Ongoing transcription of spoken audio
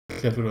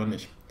erklärt wird oder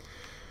nicht.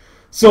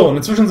 So, und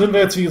inzwischen sind wir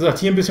jetzt, wie gesagt,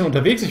 hier ein bisschen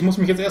unterwegs. Ich muss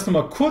mich jetzt erst noch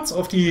mal kurz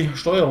auf die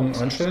Steuerung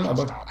einstellen,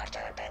 aber...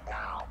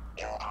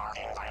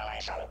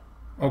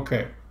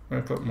 Okay,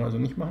 das sollten wir also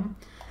nicht machen.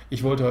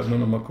 Ich wollte halt nur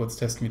noch mal kurz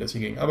testen, wie das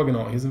hier ging. Aber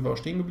genau, hier sind wir auch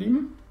stehen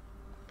geblieben.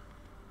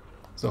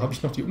 So, habe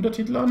ich noch die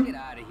Untertitel an?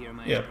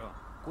 Ja.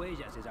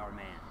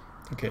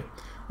 Okay.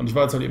 Und ich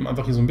war jetzt halt eben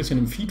einfach hier so ein bisschen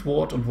im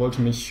Feedward und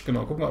wollte mich,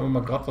 genau, gucken wir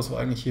mal gerade, was wir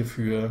eigentlich hier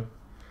für...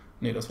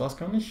 Ne, das war's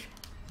gar nicht.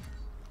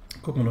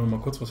 Gucken wir noch mal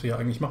kurz, was wir hier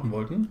eigentlich machen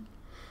wollten.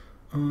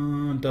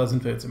 Da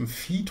sind wir jetzt im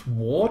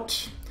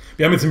Feedward.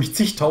 Wir haben jetzt nämlich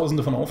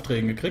zigtausende von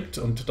Aufträgen gekriegt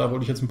und da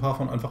wollte ich jetzt ein paar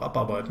von einfach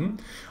abarbeiten.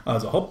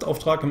 Also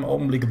Hauptauftrag im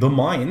Augenblick The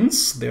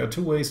Mines. There are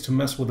two ways to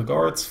mess with the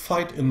guards.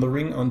 Fight in the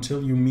ring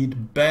until you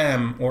meet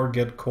Bam or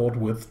get caught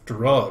with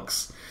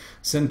drugs.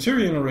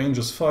 Centurion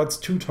arranges fights,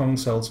 Two-Tongue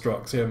sells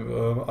drugs. Yeah,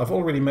 I've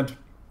already met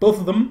both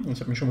of them. Ich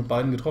habe mich schon mit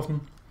beiden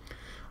getroffen.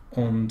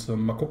 Und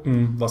mal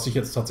gucken, was ich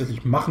jetzt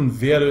tatsächlich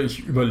machen werde.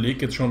 Ich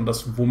überlege jetzt schon,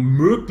 dass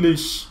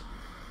womöglich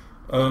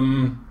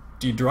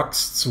die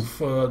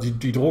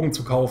Drogen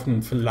zu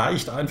kaufen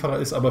vielleicht einfacher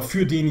ist, aber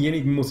für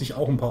denjenigen muss ich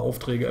auch ein paar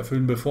Aufträge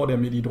erfüllen, bevor der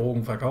mir die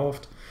Drogen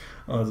verkauft.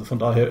 Also von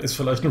daher ist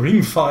vielleicht ein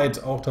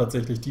Ringfight auch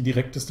tatsächlich die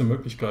direkteste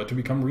Möglichkeit. To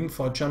become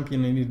Ringfight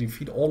Champion, you need to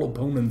defeat all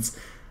opponents.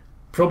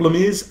 Problem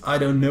is, I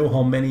don't know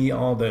how many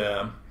are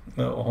there.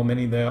 Or how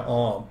many there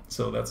are.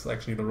 So that's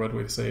actually the right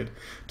way to say it.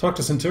 Talk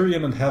to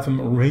Centurion and have him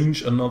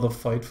arrange another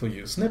fight for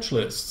you. Snitch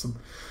lists.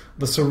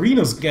 The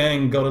Serena's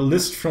gang got a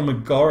list from a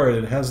guard.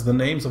 It has the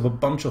names of a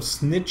bunch of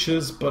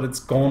snitches, but it's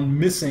gone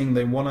missing.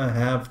 They want to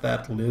have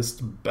that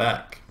list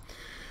back.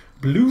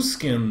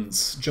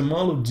 Blueskins.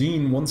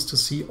 Jamaluddin wants to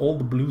see all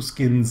the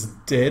Blueskins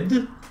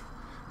dead.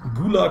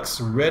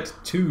 Gulag's red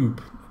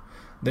tube.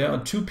 There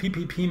are 2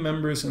 PPP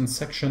members in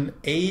Section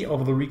A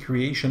of the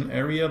recreation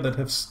area that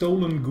have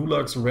stolen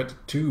Gulag's red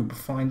tube.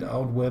 Find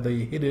out where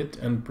they hid it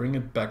and bring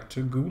it back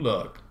to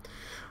Gulag.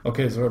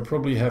 Okay, so I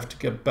probably have to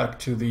get back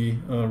to the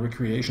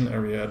recreation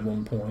area at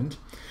one point.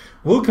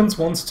 Wilkins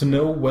wants to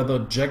know whether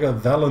Jagger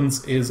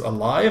Valance is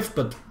alive,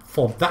 but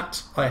for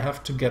that I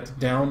have to get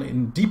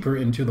down deeper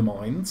into the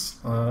mines.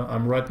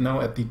 I'm right now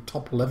at the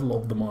top level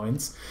of the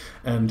mines,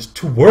 and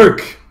to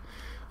work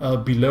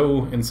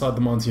below inside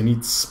the mines you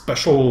need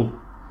special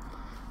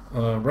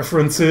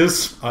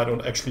references. I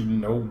don't actually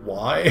know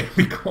why,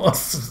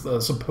 because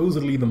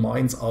supposedly the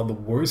mines are the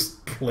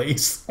worst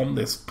place on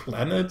this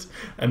planet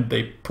and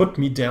they put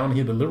me down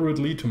here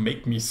deliberately to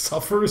make me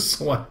suffer,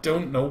 so I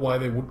don't know why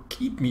they would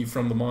keep me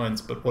from the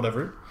mines, but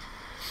whatever.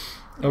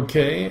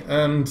 Okay,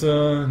 and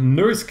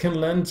Nurse can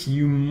lend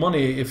you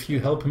money if you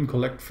help him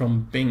collect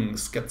from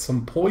Bings. Get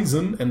some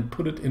poison and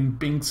put it in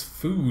Bing's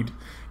food.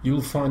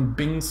 You'll find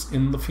Bings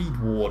in the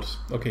feed ward.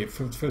 Okay,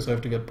 first I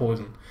have to get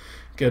poison.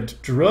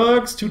 Get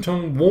drugs.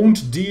 Two-Tongue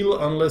won't deal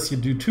unless you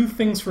do 2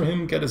 things for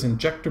him. Get his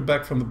injector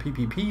back from the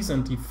PPPs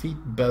and defeat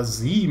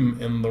Bazim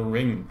in the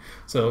ring.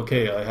 So,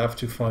 okay, I have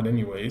to fight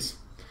anyways.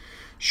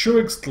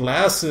 Shurik's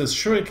glasses.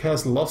 Shurik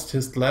has lost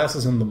his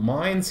glasses in the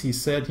mines. He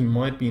said he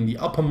might be in the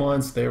upper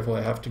mines, therefore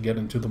I have to get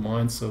into the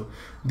mines. So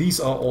these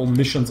are all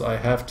missions I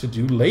have to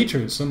do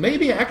later. So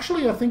maybe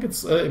actually I think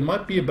it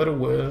might be a better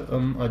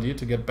idea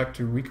to get back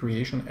to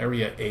Recreation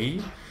Area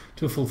A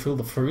to fulfill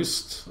the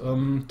first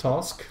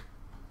task.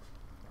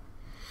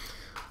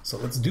 So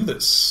let's do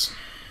this.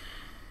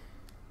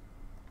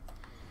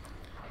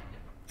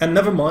 And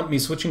never mind me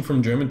switching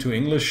from German to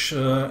English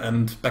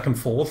and back and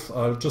forth.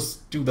 I'll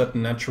just do that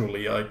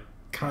naturally. I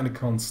kind of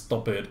can't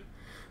stop it.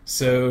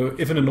 So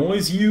if it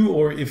annoys you,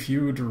 or if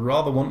you'd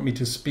rather want me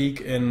to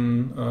speak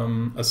in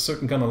a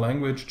certain kind of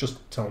language,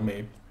 just tell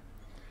me.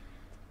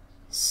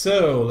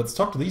 So let's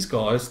talk to these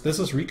guys. This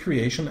is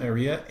Recreation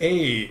Area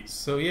A.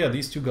 So yeah,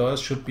 these 2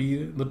 guys should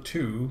be the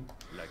 2.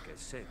 Like I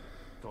said,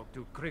 talk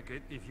to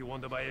Cricket if you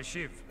want to buy a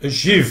shiv. A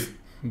shiv?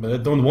 But I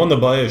don't want to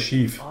buy a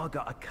shiv. I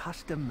got a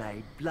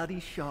custom-made, bloody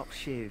sharp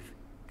shiv.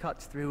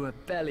 Cuts through a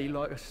belly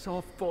like a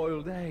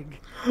soft-boiled egg.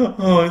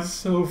 Oh, it's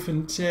so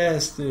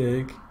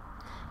fantastic.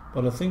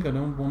 But I think I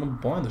don't want to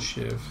buy the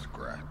shiv.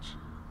 Scratch.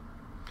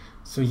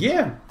 So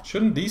yeah,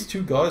 shouldn't these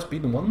 2 guys be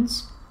the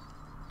ones?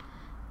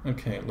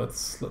 Okay,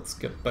 let's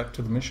get back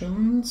to the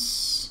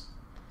missions.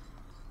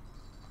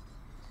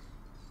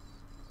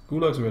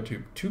 Gulag's red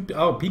tube.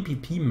 Oh,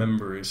 PPP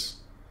members.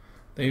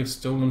 They have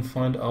stolen,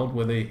 find out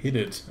where they hid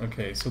it.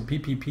 Okay, so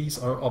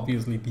PPPs are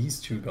obviously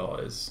these 2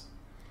 guys.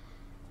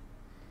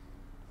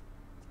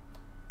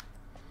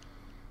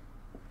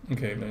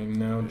 Okay,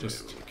 now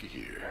just... Looky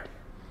here.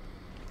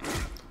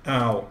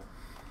 Ow.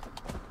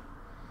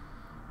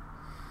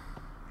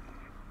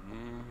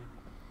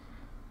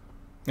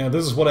 Now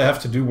this is what I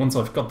have to do once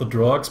I've got the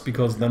drugs,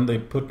 because then they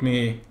put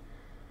me...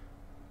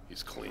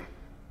 He's clean.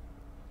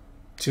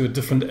 To a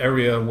different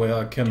area where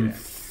I can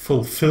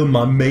fulfill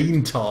my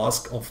main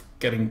task of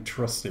getting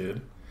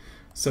trusted.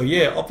 So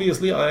yeah,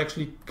 obviously I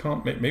actually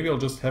can't... Maybe I'll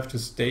just have to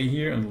stay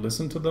here and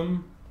listen to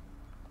them.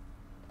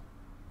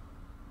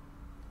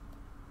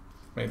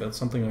 Maybe that's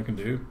something I can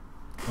do.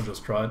 I'll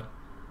just try it.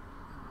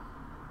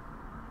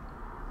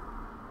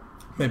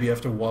 Maybe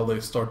after a while they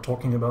start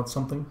talking about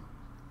something.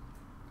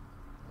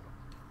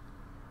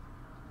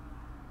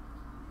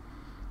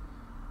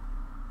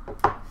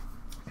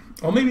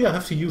 Or maybe I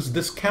have to use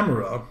this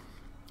camera.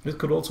 This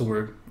could also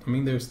work. I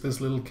mean, there's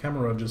this little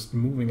camera just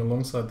moving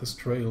alongside this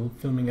trail,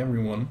 filming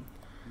everyone.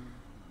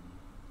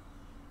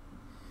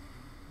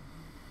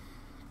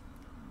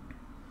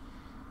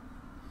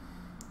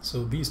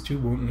 So these two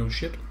won't know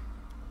shit.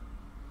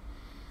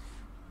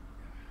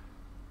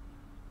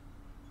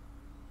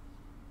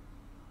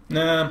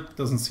 Nah,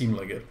 doesn't seem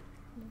like it.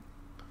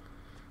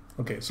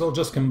 Okay, so I'll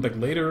just come back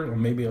later, or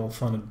maybe I'll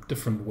find a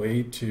different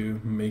way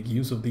to make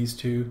use of these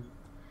two.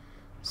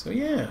 So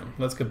yeah,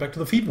 let's get back to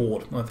the feed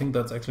ward. I think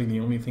that's actually the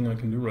only thing I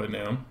can do right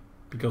now,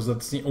 because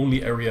that's the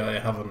only area I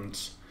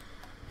haven't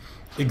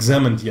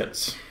examined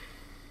yet.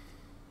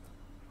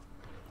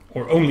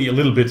 Or only a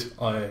little bit.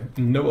 I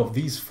know of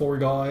these 4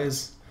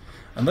 guys.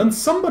 And then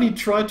somebody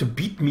tried to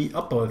beat me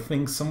up, I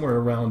think, somewhere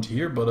around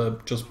here, but I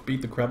just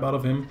beat the crap out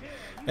of him.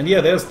 And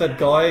yeah, there's that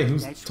guy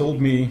who's told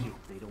me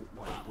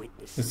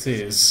this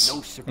is...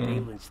 No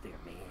surveillance there,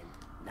 man.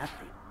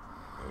 Nothing.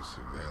 No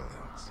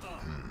surveillance.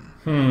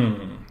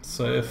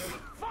 So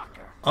if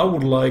I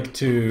would like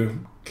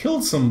to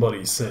kill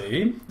somebody,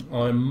 say,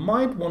 I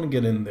might want to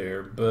get in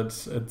there,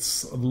 but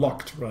it's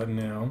locked right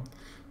now.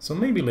 So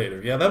maybe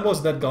later. Yeah, that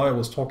was that guy I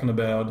was talking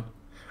about.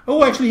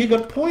 Oh, actually he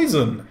got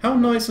poison! How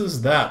nice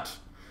is that?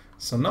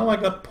 So now I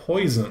got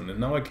poison, and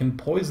now I can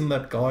poison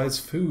that guy's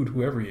food,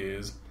 whoever he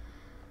is.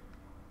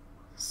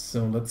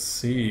 So let's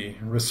see.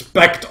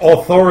 Respect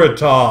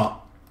authority!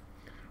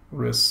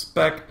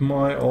 Respect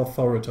my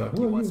authority.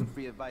 Who You are want you? some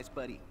free advice,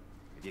 buddy?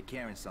 If you're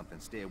carrying something,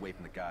 stay away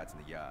from the guards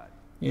in the yard.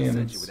 Yeah, They'll send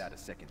that's- you without a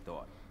second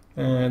thought.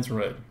 That's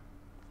right.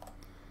 Hey,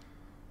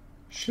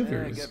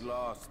 Shivers. get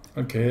lost.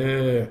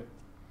 Okay.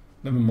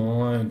 Never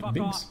mind. Fuck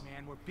Binks. off,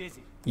 man. We're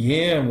busy.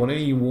 Yeah, whatever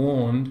you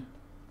want.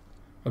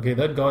 Okay,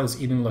 that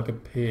guy's eating like a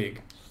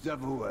pig.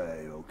 Step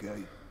away,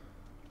 okay?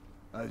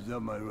 I've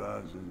done my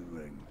rounds in the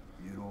ring.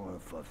 You don't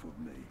want to fuss with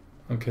me.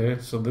 Okay,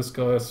 so this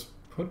guy's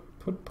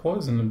put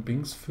poison in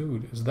Bing's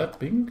food. Is that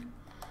Bing?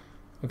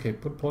 Okay,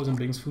 put poison in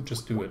Bing's food,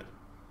 just do it.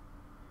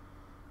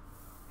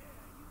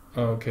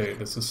 Okay,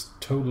 this is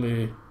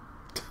totally...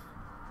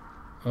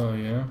 Oh,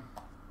 yeah.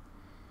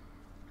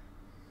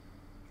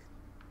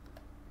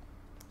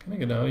 Can I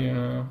get out of here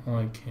now? Oh,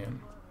 I can.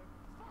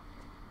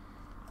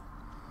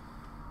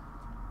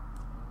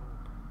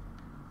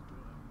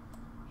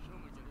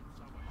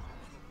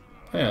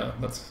 Yeah,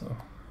 that's...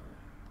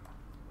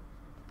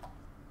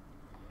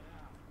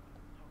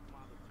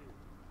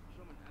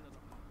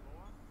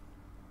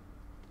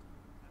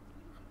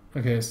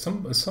 Okay, is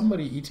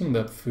somebody eating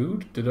that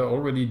food? Did I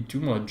already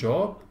do my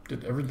job?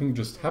 Did everything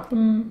just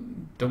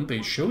happen? Don't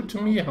they show to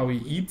me how he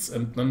eats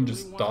and then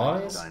just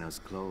dies? Diner's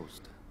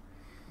closed,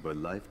 but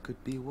life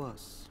could be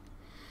worse.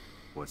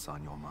 What's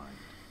on your mind?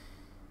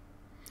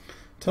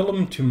 Tell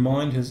him to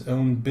mind his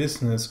own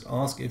business.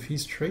 Ask if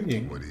he's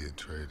trading. What are you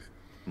trading?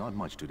 Not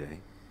much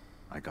today.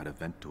 I got a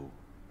vent tool,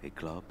 a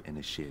club, and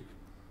a shiv.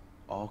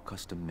 All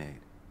custom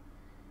made.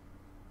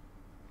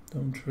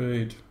 Don't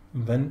trade.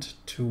 Vent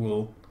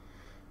tool.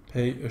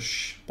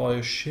 Buy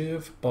a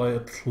shiv, buy a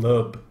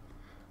club.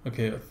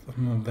 Okay, a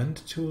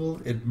vent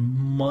tool. It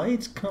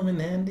might come in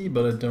handy,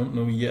 but I don't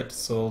know yet,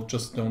 so I'll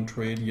just don't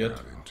trade yet.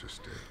 Not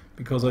interested.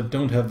 Because I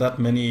don't have that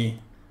many,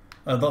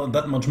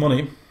 that much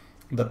money,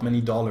 that many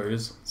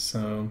dollars.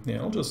 So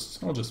yeah, I'll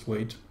just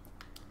wait.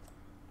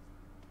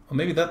 Or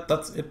maybe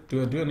that's it.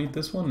 Do I need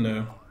this one?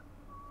 No.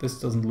 This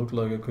doesn't look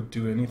like I could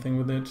do anything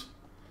with it.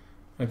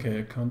 Okay,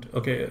 I can't.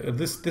 Okay,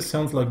 this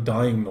sounds like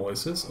dying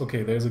noises.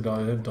 Okay, there's a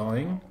guy here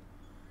dying.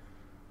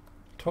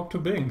 Talk to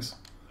Bings.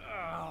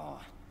 Oh,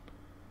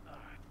 damn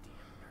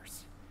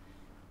nurse.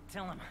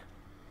 Tell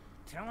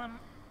him.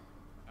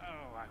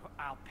 Oh,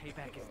 I'll pay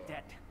back his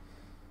debt.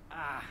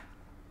 Ah.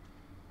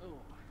 Oh.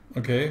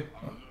 Okay,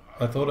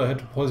 I thought I had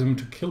to poison him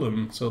to kill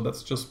him, so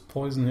that's just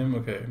poison him.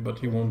 Okay, but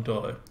he won't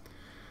die.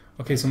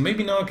 Okay, so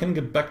maybe now I can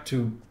get back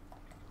to...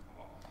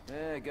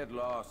 Hey, get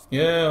lost.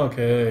 Yeah,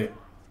 okay.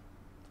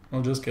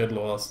 I'll just get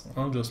lost.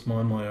 I'll just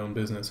mind my own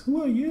business.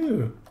 Who are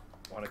you?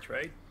 Want to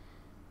trade?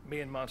 Me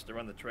and Monster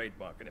run the trade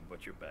market in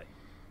Butcher Bay.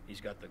 He's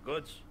got the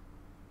goods,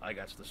 I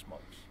got the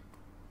smokes.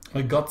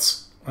 I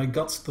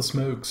got the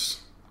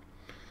smokes.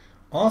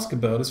 Ask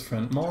about his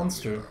friend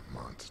Monster.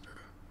 Monster.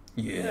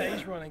 Yeah,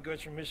 he's running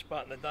goods from his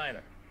spot in the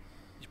diner.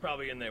 He's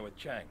probably in there with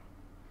Chang.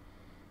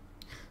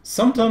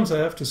 Sometimes I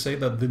have to say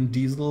that Vin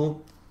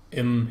Diesel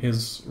in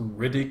his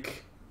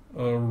Riddick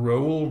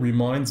role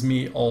reminds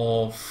me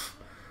of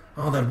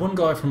that one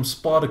guy from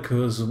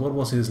Spartacus. What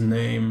was his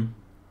name?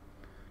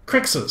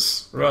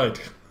 Crixus,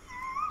 right.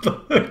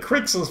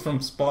 Crixus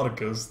from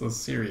Spartacus, the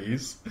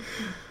series.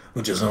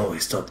 Who just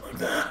always talked like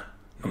that,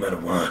 no matter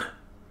what.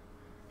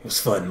 He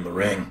was fighting in the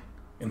ring,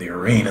 in the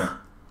arena,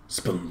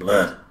 spilling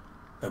blood.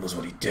 That was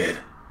what he did.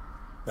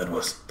 That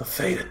was the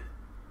fate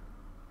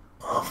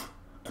of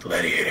a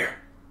gladiator.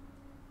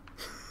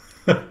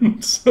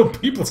 So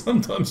people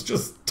sometimes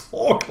just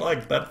talk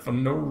like that for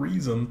no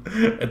reason.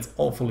 It's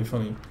awfully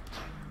funny.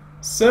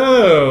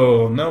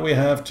 So, now we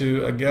have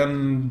to,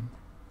 again...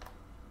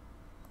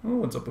 Oh,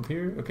 what's up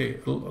here? Okay,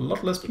 a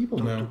lot less people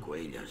now.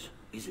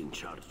 He's in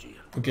charge here.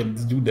 Okay,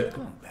 let's do that.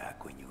 Come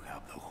back when you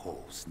have the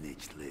whole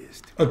snitch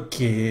list.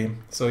 Okay,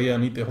 so yeah, I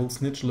need the whole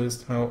snitch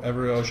list,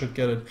 however I should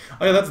get it.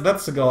 Oh yeah,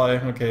 that's the guy,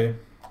 okay.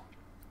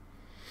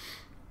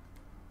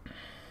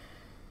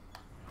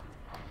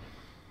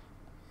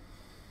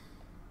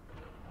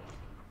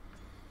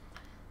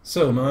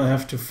 So now I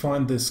have to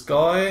find this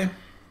guy.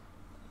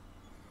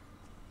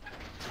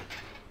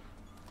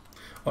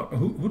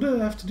 Who do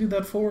I have to do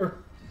that for?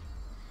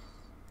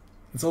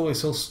 It's always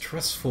so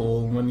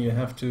stressful when you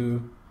have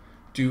to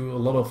do a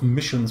lot of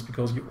missions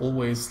because you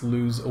always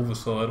lose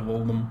oversight of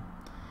all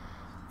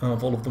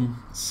of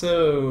them.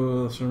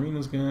 So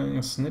Serena's gang,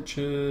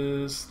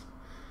 snitches.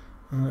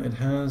 It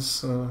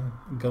has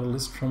got a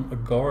list from a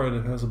guard.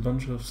 It has a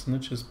bunch of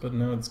snitches, but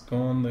now it's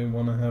gone. They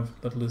want to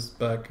have that list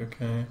back.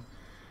 Okay.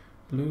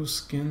 Blue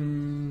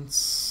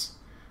skins,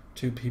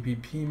 2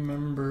 PPP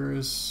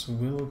members,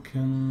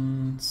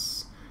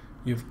 Wilkins.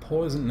 You've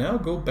poisoned. Now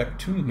go back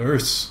to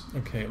nurse.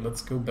 Okay,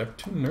 let's go back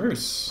to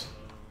nurse.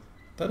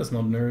 That is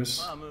not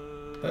nurse.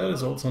 That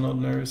is also not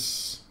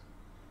nurse.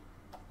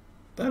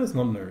 That is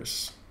not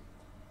nurse.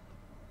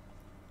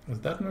 Is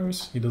that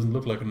nurse? He doesn't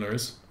look like a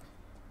nurse.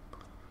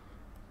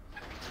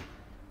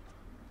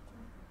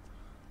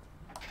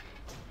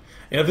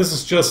 Yeah, this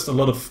is just a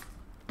lot of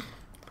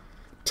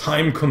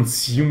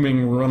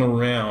time-consuming run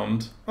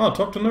around. Oh,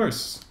 talk to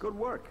nurse. Good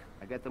work.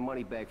 I got the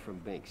money back from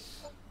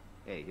Binks.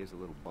 Hey, here's a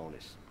little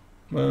bonus.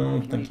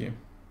 Well, thank you.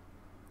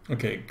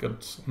 Okay,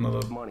 got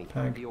another Money.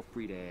 pack. Feel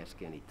free to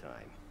ask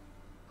anytime.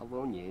 I'll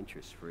loan you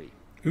interest-free.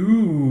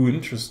 Ooh,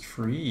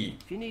 interest-free.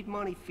 If you need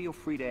money, feel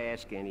free to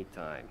ask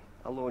anytime.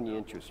 I'll loan you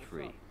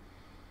interest-free.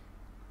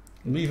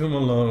 Leave him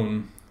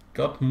alone.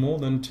 Got more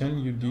than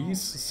 10 UDs,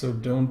 so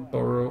don't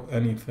borrow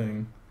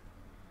anything.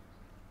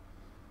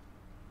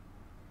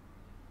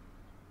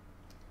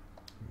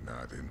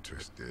 Not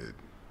interested.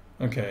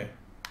 Okay.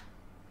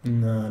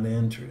 Not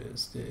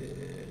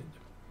interested.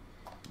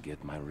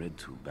 Get my red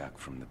tube back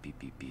from the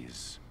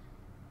PPPs.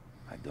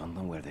 I don't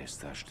know where they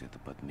stashed it,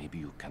 but maybe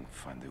you can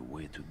find a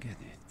way to get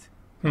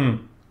it.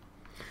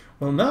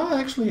 Well, now I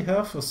actually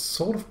have a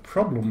sort of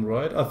problem,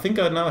 right? I think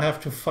I now have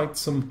to fight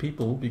some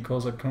people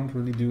because I can't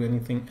really do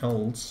anything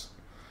else.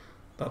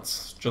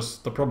 That's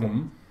just the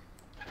problem.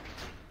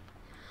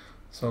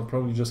 So I'll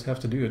probably just have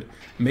to do it.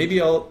 Maybe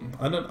I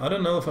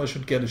don't know if I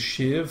should get a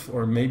shiv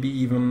or maybe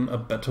even a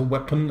better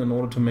weapon in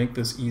order to make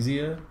this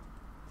easier.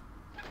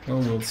 Well,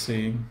 we'll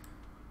see.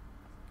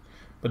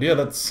 But yeah,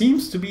 that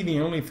seems to be the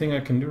only thing I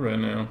can do right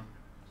now.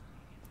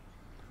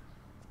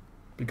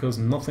 Because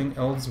nothing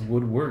else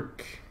would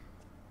work.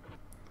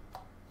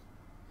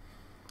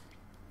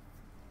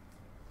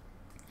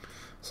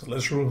 So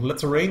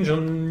let's arrange a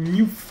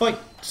new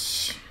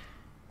fight.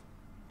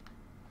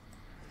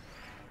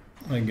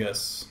 I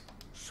guess.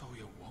 So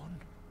you won?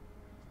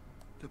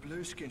 The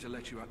Blueskins will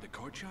let you out the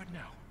courtyard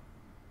now?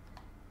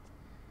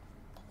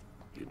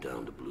 You're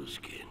down to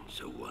Blueskin,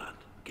 so what?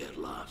 Get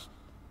lost.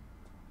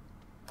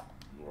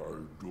 I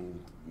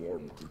don't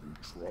want any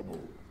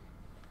trouble.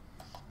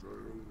 Stay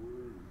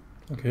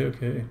away. Okay,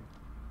 okay.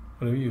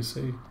 Whatever you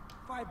say.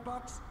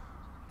 $5,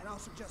 and I'll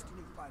suggest a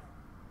new fighter.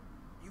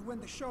 You win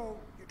the show,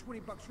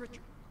 you're $20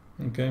 richer.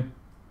 Okay.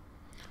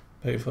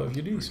 Pay 5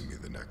 UDs. Bring me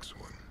the next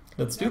one.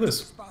 Let's do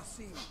this.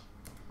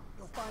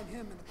 You'll find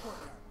him in the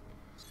courtyard.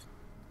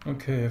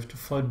 Okay, I have to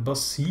fight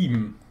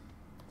Basim.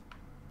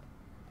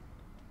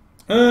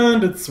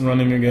 And it's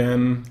running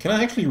again. Can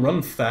I actually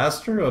run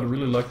faster? I'd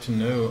really like to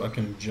know. I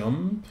can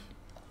jump.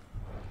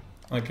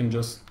 I can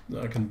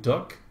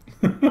duck.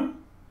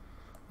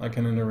 I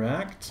can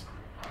interact.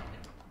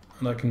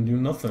 And I can do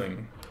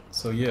nothing.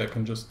 So yeah, I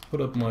can just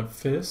put up my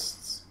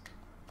fists.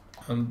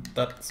 And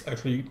that's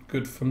actually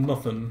good for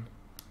nothing.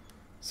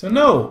 So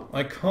no,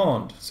 I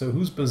can't. So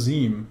who's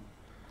Basim?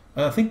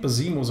 I think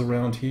Basim was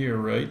around here,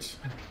 right?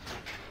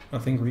 I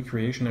think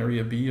Recreation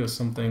Area B or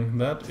something.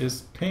 That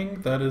is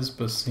pink, that is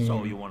Basim.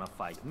 So you wanna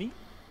fight me?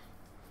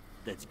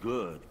 That's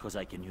good, cause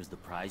I can use the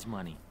prize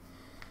money.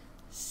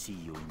 See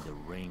you in the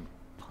ring,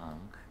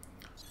 punk.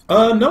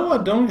 No, I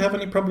don't have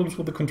any problems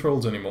with the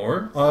controls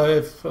anymore.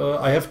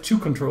 I have 2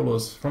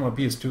 controllers from my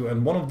PS2,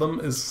 and one of them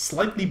is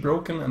slightly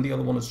broken, and the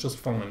other one is just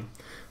fine.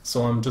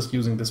 So I'm just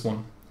using this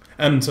one.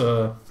 And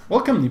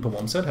welcome,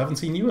 Nipa said. Haven't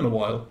seen you in a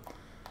while.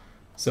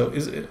 So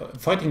is it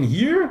fighting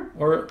here,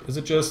 or is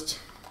it just?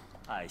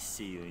 I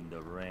see you in the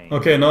ring.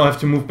 Okay, now I have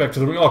to move back to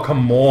the ring. Oh,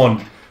 come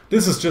on!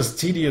 This is just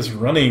tedious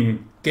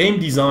running.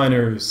 Game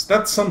designers,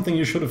 that's something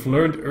you should have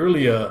learned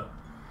earlier.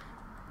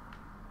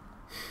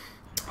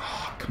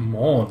 Come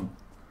on.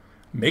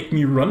 Make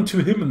me run to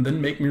him and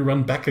then make me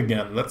run back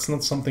again. That's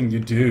not something you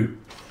do.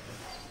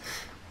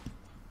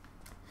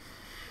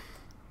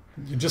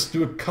 You just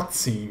do a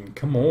cutscene.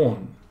 Come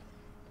on.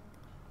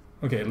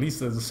 Okay, at least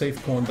there's a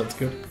save point. That's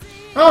good.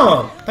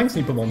 Ah! Thanks,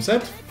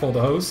 Nipamomset, for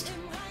the host.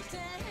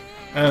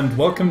 And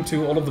welcome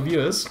to all of the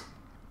viewers.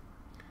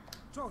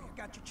 So, you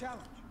got your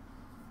challenge.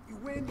 You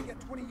win, you get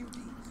 20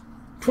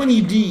 UDs.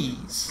 20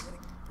 Ds!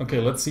 Okay,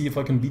 let's see if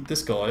I can beat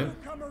this guy.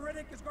 Newcomer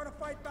Riddick is going to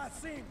fight fight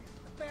Basim,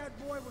 the bad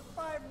boy with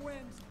 5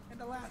 wins in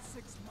the last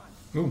 6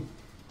 months. Ooh.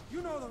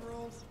 You know the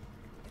rules.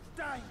 It's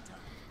dying time.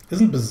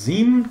 Isn't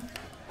Basim?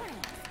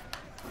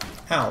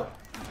 Ow.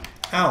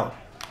 Ow.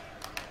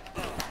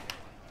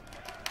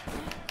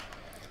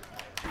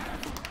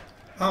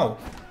 Ow.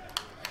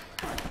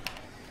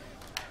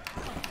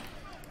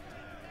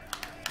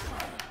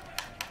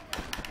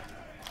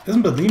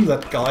 Isn't Basim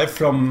that guy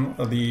from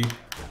the...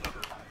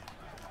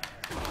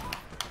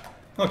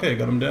 Okay,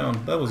 got him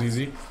down. That was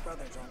easy.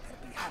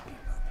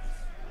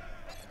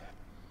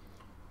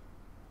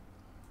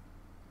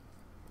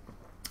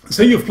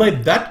 So you've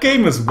played that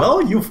game as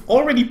well? You've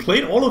already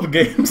played all of the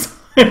games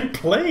I'm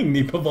playing,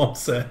 Nipavon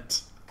said.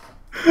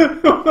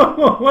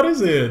 What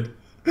is it?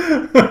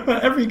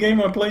 Every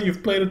game I play,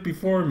 you've played it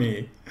before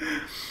me.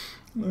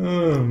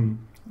 A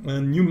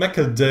new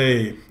Mecha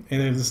Day. It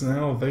is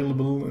now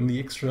available in the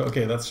extra...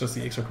 Okay, that's just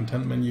the extra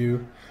content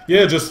menu.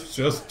 Yeah,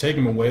 just take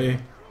them away.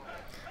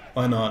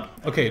 Why not?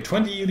 Okay,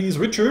 20 UDs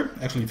richer.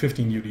 Actually,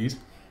 15 UDs.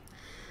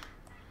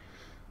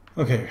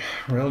 Okay,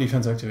 rail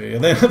defense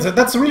activated.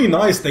 That's really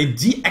nice. They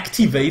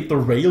deactivate the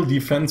rail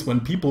defense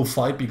when people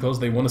fight because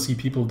they want to see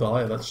people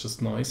die. That's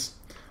just nice.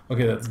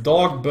 Okay, that's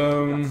dog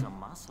bone.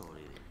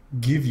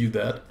 Give you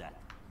that.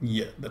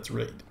 Yeah, that's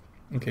right.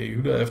 Okay,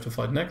 who do I have to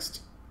fight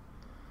next?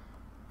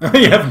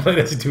 You haven't played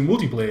SC2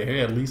 multiplayer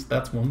here, at least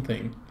that's one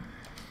thing.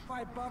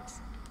 $5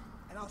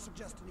 and I'll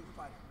suggest a new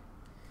fighter.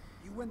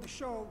 You win the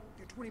show,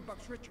 you're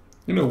 $20 richer.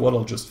 You know what,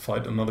 I'll just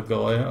fight another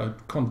guy. I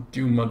can't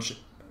do much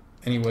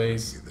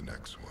anyways. The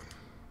next one.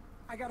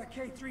 I got a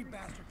K3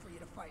 bastard for you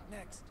to fight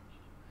next.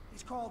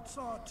 He's called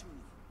Sawtooth.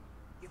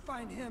 You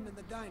find him in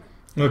the diner.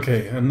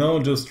 Okay, and now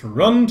just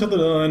run to the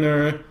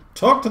diner,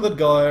 talk to that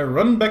guy,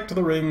 run back to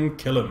the ring,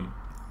 kill him.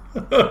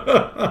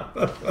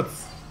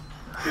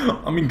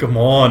 I mean, come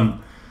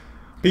on.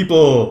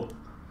 People,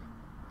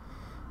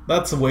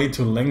 that's a way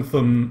to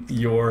lengthen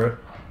your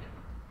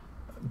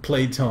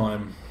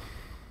playtime.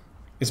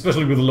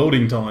 Especially with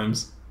loading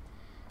times.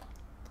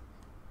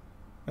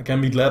 I can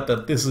be glad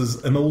that this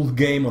is an old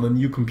game on a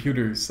new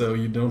computer, so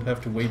you don't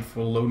have to wait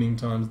for loading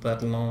times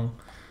that long.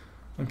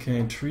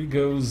 Okay,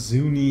 Trigo,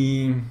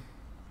 Zuni...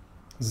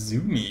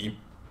 Zuni?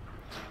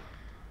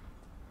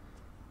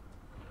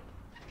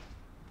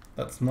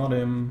 That's not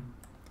him.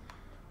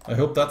 I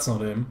hope that's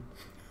not him.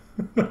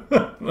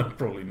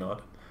 Probably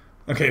not.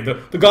 Okay,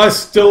 the guy's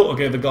still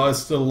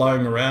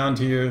lying around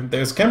here.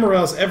 There's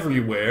cameras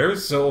everywhere,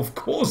 so of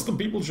course the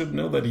people should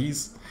know that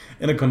he's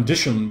in a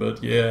condition,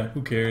 but yeah,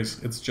 who cares?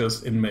 It's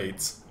just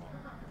inmates.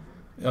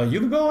 Are you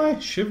the guy?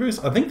 Shivers?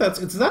 I think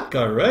it's that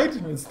guy, right?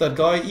 It's that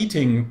guy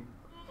eating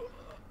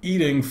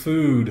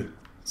food.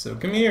 So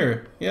come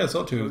here. Yeah,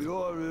 Sawtooth.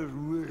 You're this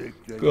Riddick.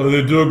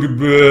 Gotta talk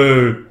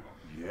about.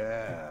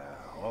 Yeah,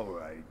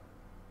 alright.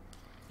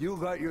 You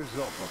got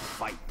yourself a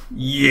fight.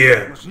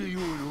 Yeah. I'll see you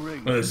in the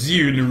ring. I'll see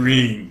you in the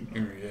ring.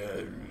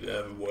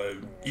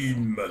 I'm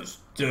eating my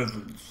stuff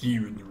and see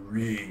you in the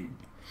ring.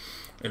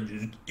 I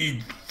just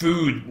eat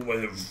food while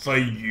I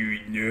fight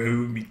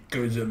you,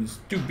 because I'm a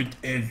stupid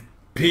ass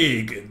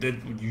pig, and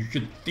that's what you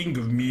should think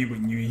of me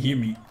when you hear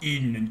me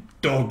eating and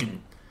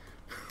talking.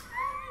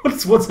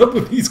 What's up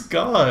with these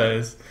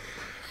guys?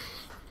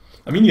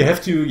 I mean, you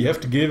have to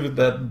give it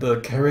that the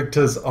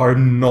characters are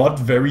not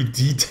very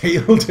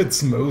detailed.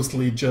 It's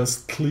mostly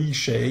just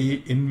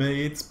cliche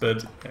inmates,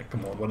 but yeah,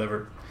 come on,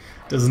 whatever.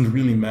 Doesn't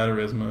really matter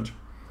as much.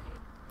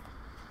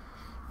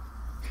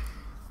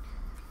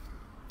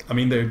 I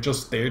mean, they're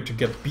just there to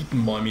get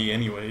beaten by me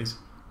anyways.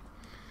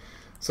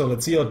 So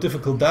let's see how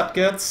difficult that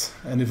gets,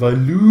 and if I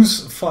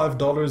lose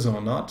 $5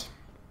 or not.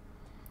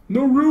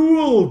 No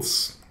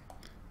rules!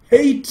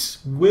 Hate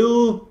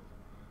will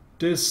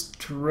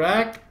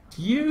distract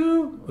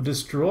you? Or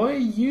destroy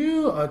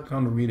you? I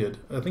can't read it.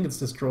 I think it's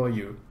destroy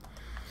you.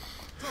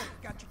 So,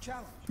 got your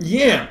challenge.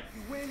 Yeah!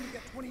 You win, you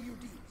get 20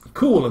 UDs.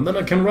 Cool, and then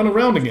I can run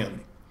around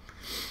again.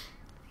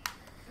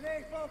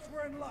 Today, folks,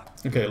 we're in luck.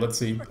 Okay, let's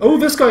see. Oh,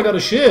 this guy got a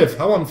shiv!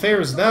 How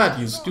unfair is that,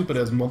 you stupid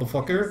ass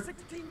motherfucker?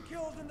 16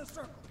 kills in the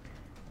circle.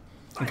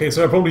 Okay,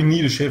 so I probably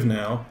need a shiv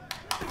now.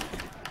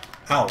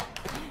 Ow.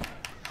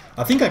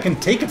 I think I can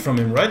take it from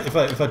him, right? If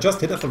I just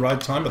hit at the right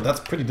time, but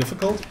that's pretty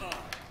difficult.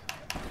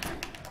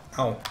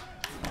 Ow.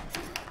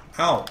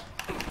 Ow.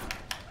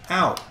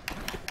 Ow.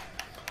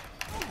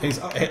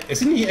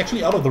 Isn't he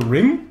actually out of the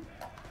ring?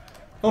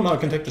 Oh no, I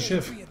can take the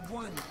shiv. If we had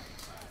won,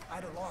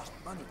 I'd have lost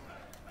money.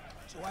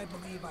 So I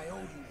believe I owe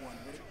you one,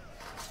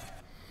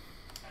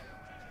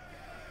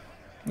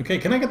 Riddick. Okay,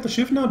 can I get the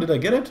shiv now? Did I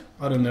get it?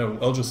 I don't know.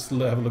 I'll just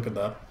have a look at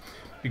that.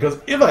 Because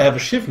if I have a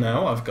shiv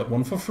now, I've got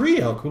one for free.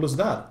 How cool is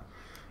that?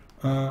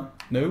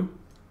 No.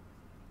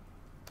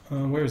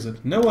 Where is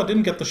it? No, I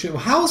didn't get the shiv.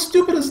 How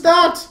stupid is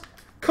that?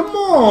 Come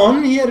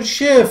on, he had a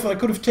shiv. I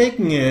could have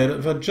taken it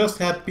if I just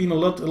had been a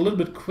little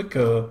bit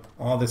quicker.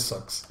 Oh, this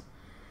sucks.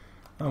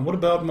 What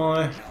about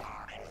my...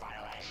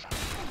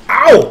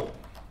 Ow!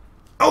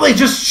 Oh, they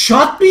just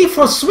shot me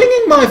for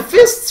swinging my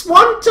fists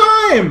one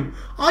time!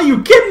 Are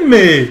you kidding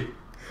me?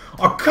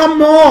 Oh,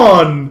 come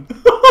on!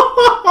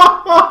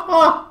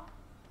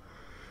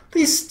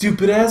 These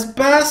stupid ass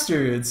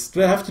bastards!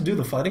 Do I have to do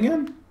the fight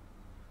again?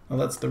 Oh,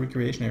 that's the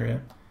recreation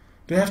area.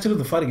 Do I have to do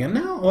the fight again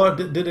now? Or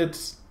did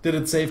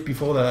it save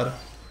before that?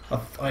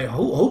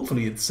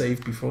 Hopefully it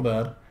saved before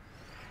that.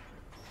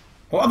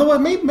 Or otherwise,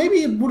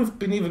 maybe it would have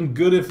been even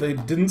good if they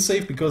didn't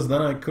save, because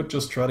then I could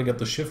just try to get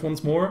the shift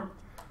once more.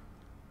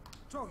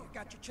 So, you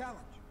got your challenge.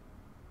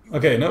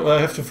 Okay, no, I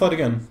have to fight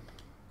again.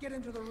 Get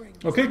into the ring.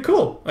 Okay,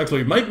 cool.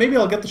 Actually, maybe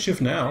I'll get the shift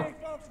now. Hey,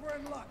 folks, we're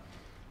in luck.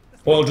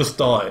 Or I'll just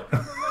die.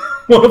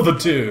 One of the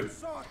two.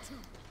 Sawtooth,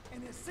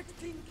 and there's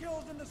 16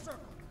 kills in the circle.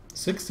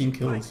 16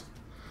 kills.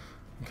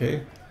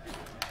 Okay.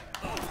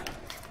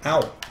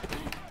 Ow.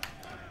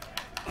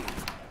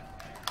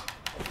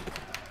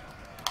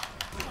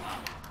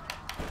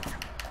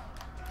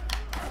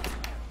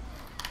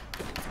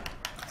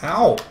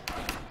 Ow!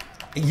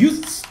 You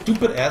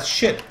stupid ass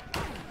shit!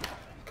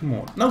 Come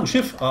on. No,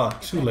 shift! Ah,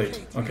 too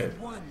late. Okay.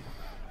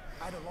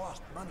 I'd have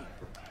lost money.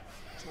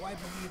 So I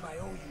believe I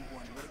owe you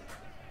one, Riddick.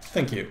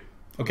 Thank you.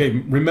 Okay,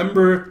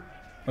 remember...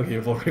 Okay,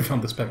 you've already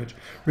found this package.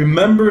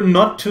 Remember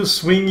not to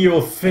swing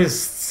your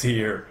fists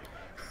here.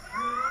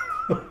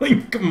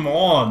 Like, come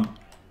on.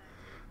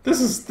 This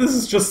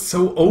is just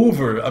so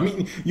over. I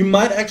mean, you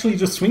might actually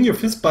just swing your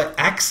fist by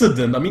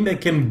accident. I mean, they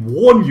can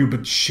warn you,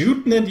 but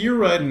shooting at you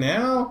right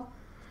now?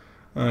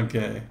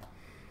 Okay.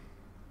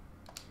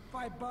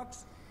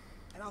 $5,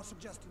 and I'll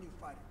suggest a new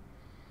fighter.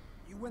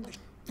 You win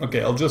the.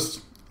 Okay, I'll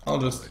just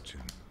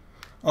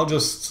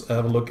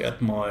have a look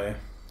at my.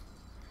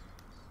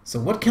 So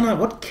what can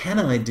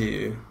I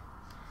do?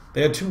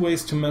 There are two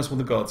ways to mess with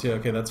the gods. Yeah,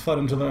 okay, that's fight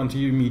until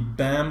you meet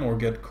Bam or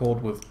get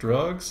caught with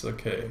drugs.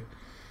 Okay.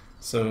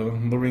 So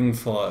the ring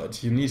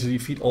fight. You need to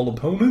defeat all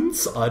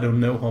opponents. I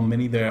don't know how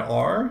many there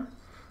are.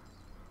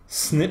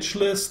 Snitch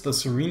list. The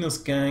Serena's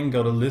gang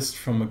got a list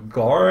from a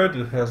guard.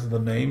 It has the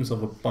names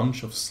of a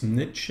bunch of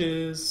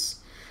snitches.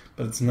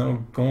 But it's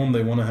now gone.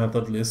 They want to have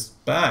that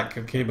list back.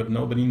 Okay, but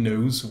nobody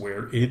knows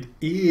where it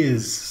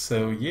is.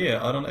 So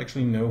yeah, I don't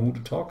actually know who to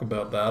talk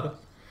about that.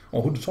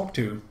 Or who to talk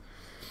to.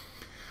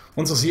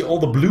 Once I see all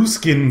the blue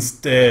skins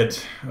dead.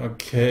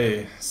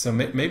 Okay, so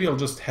maybe I'll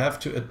just have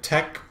to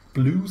attack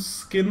blue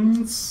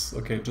skins.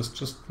 Okay,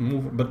 just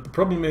move. But the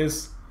problem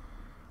is,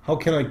 how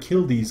can I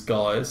kill these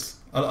guys?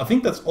 I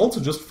think that's also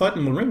just fight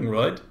in the ring,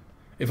 right?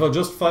 If I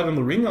just fight in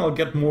the ring, I'll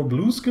get more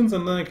blue skins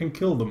and then I can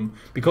kill them.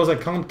 Because I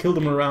can't kill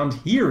them around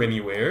here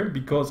anywhere.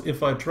 Because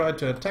if I try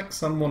to attack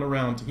someone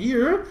around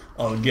here,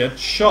 I'll get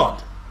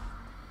shot.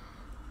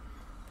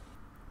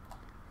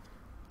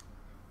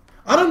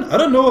 I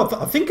don't know.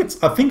 I think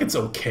it's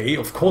okay.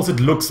 Of course, it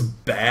looks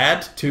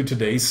bad to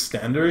today's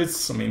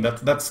standards. I mean,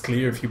 that's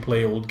clear if you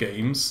play old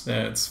games.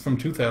 It's from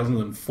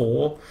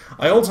 2004.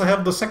 I also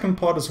have the second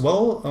part as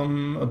well,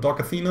 Dark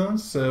Athena.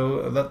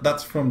 So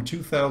that's from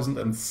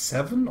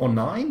 2007 or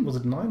 9. Was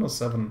it 9 or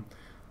 7?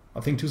 I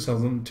think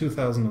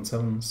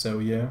 2007. So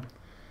yeah.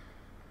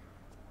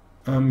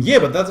 Yeah,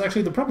 but that's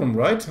actually the problem,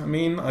 right? I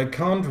mean, I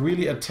can't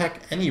really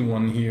attack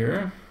anyone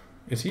here.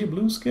 Is he a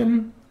blue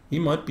skin? He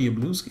might be a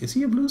blue skin. Is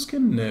he a blue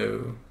skin?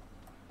 No.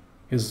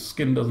 His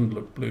skin doesn't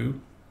look blue.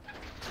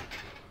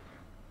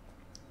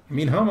 I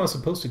mean, how am I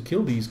supposed to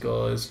kill these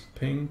guys?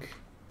 Pink.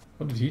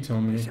 What did he tell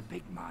me? There's a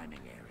big mining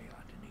area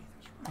underneath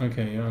us.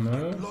 Okay, yeah,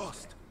 no.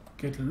 Lost.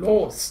 Get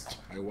lost.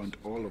 I want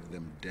all of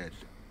them dead.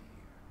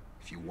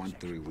 If you want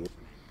the reward.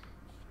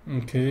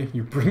 Okay,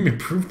 you bring me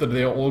proof that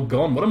they are all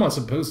gone. What am I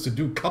supposed to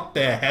do? Cut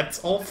their heads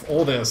off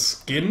or their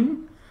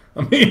skin?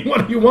 I mean,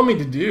 what do you want me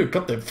to do?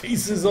 Cut their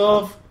faces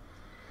off?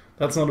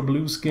 That's not a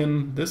blue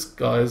skin. This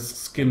guy's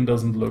skin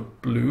doesn't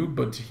look blue,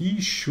 but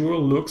he sure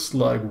looks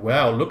like,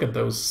 wow, look at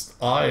those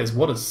eyes.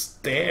 What a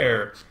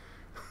stare.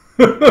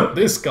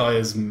 This guy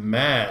is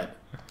mad.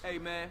 Hey,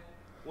 man,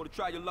 want to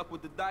try your luck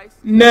with the dice?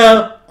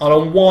 No, I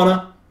don't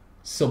wanna.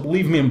 So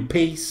leave me in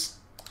peace.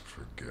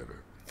 Forget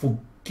it.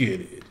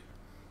 Forget it.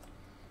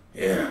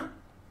 Yeah.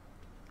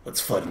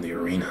 Let's fight in the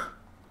arena.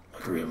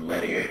 Like real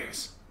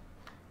gladiators.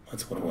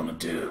 That's what I want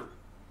to do.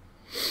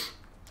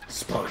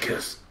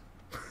 Spartacus.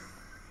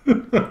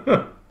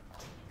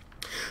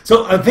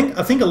 So I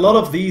think a lot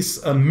of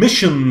these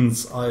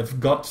missions I've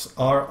got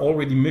are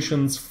already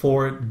missions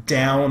for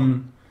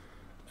down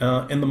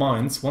in the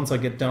mines, once I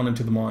get down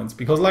into the mines.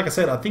 Because like I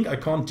said, I think I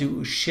can't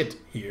do shit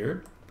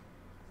here.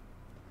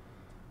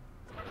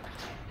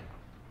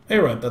 Hey,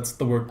 right, that's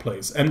the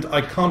workplace. And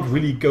I can't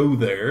really go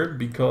there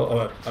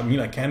because, I mean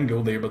I can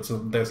go there, but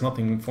there's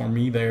nothing for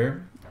me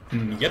there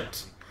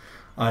yet.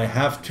 I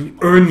have to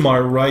earn my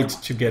right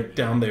to get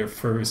down there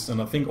first, and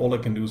I think all I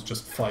can do is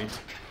just fight.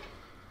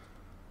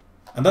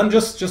 And then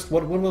just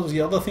what was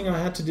the other thing I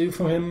had to do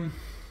for him?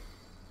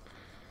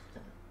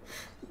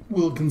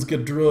 Wilkins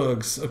get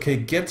drugs. Okay,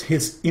 get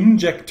his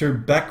injector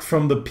back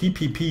from the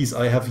PPPs.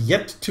 I have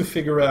yet to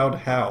figure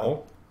out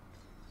how.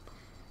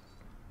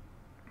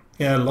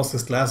 Yeah, lost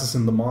his glasses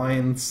in the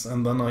mines,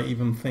 and then I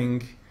even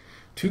think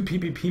 2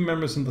 PPP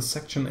members in the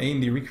Section A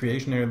in the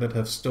recreation area that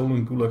have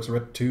stolen Gulag's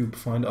red tube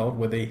find out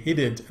where they hid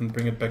it and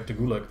bring it back to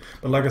Gulag.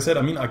 But like I said,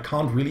 I mean, I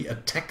can't really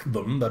attack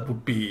them. That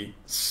would be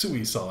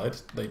suicide.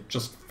 They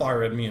just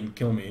fire at me and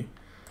kill me.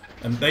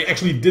 And they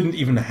actually didn't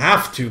even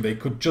have to. They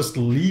could just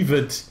leave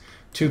it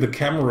to the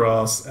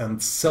cameras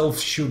and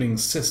self-shooting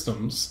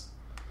systems.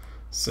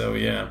 So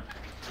yeah,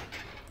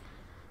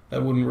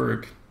 that wouldn't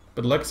work.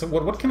 But like I said,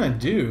 what can I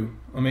do?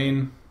 I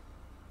mean,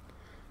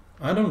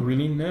 I don't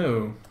really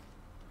know.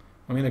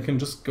 I mean, I can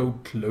just go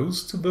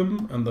close to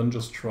them and then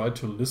just try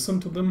to listen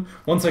to them.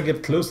 Once I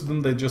get close to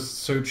them, they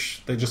just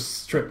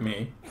strip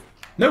me.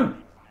 No!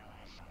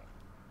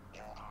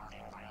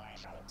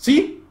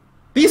 See?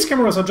 These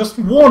cameras are just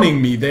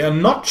warning me. They are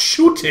not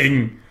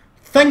shooting.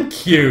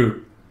 Thank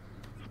you.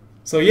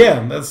 So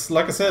yeah, that's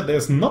like I said,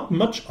 there's not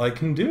much I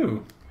can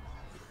do.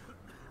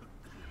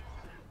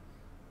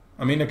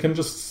 I mean, I can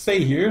just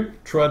stay here,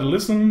 try to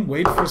listen,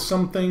 wait for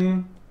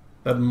something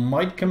that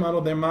might come out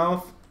of their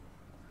mouth.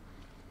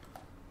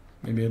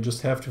 Maybe I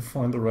just have to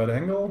find the right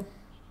angle.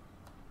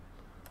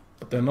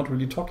 But they're not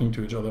really talking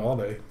to each other, are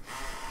they?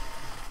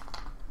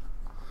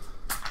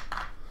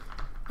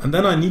 And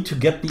then I need to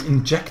get the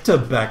injector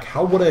back.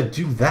 How would I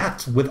do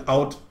that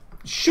without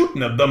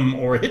shooting at them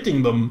or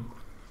hitting them?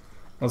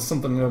 Or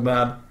something like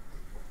that.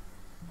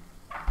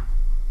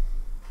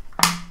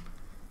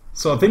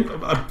 So I think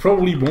I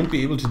probably won't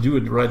be able to do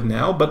it right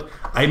now, but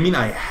I mean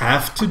I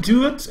have to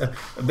do it.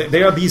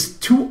 There are these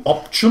two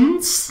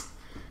options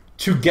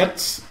to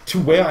get to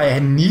where I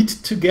need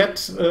to get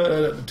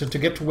to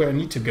get to where I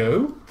need to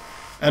go,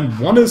 and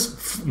one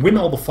is win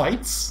all the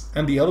fights,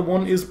 and the other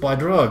one is buy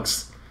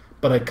drugs.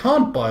 But I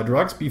can't buy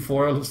drugs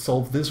before I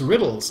solve this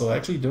riddle, so I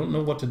actually don't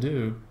know what to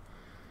do.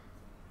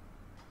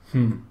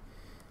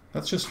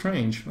 That's just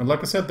strange. And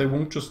like I said, they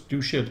won't just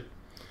do shit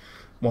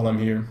while I'm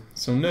here.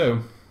 So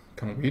no,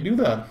 can't really do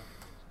that.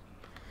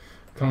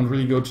 Can't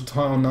really go to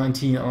tile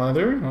 19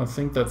 either. I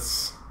think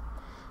that's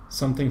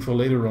something for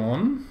later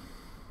on.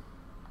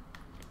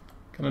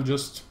 Can I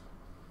just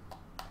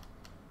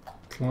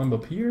climb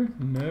up here?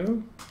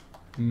 No.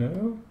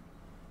 No.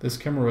 This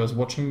camera is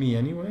watching me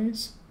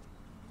anyways.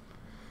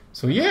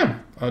 So yeah,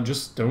 I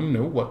just don't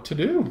know what to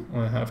do,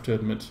 I have to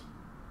admit.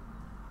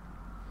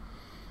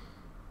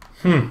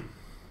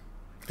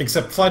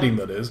 Except fighting,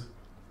 that is.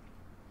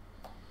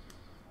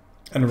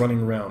 And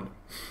running around.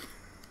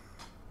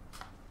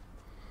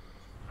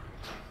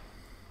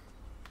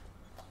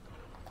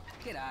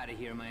 Get out of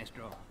here,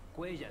 Maestro.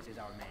 Cuellas is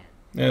our man.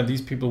 Yeah,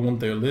 these people want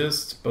their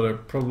list, but I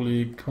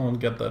probably can't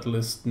get that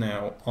list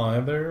now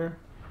either.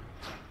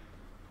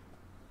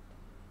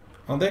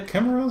 Are there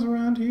cameras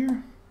around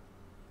here?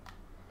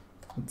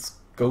 It's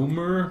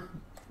Gomer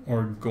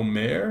or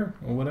Gomer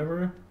or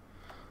whatever.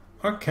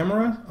 Are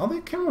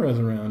there cameras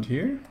around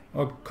here?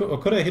 Or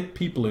could I hit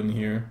people in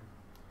here?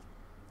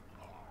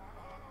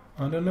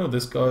 I don't know,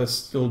 this guy is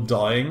still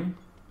dying.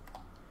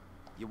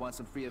 You want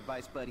some free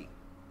advice, buddy?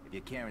 If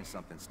you're carrying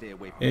something, stay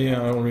away from Yeah,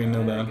 I already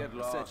know that.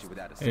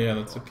 Yeah,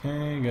 that's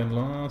okay, get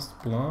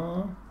lost,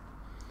 blah.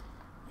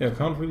 Yeah,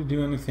 can't really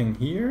do anything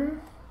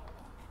here.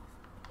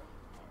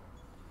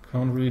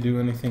 Can't really do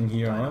anything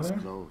here either.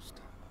 Closed,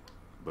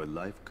 but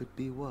life could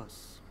be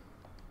worse.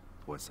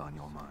 What's on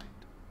your mind?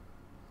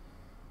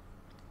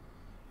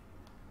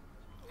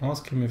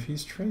 Ask him if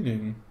he's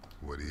trading.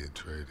 What are you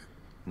trading?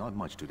 Not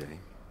much today.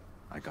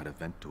 I got a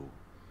vent tool,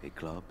 a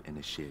club, and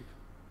a shiv.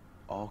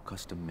 All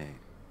custom made.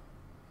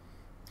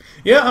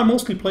 Yeah, I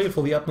mostly play it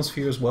for the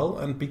atmosphere as well,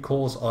 and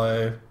because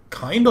I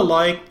kinda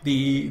like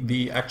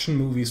the action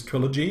movies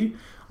trilogy.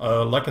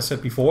 Like I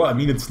said before, I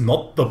mean it's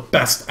not the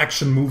best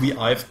action movie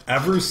I've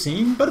ever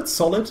seen, but it's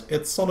solid.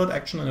 It's solid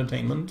action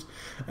entertainment,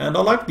 and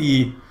I like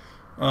the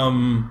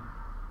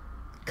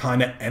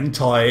kind of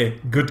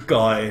anti-good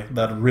guy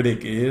that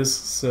Riddick is.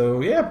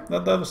 So yeah,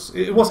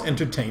 it was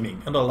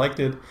entertaining, and I liked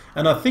it.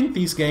 And I think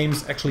these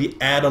games actually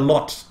add a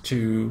lot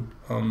to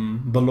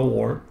the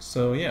lore.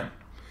 So yeah.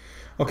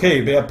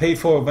 Okay, they pay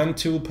for a vent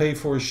tool, pay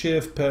for a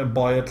shift,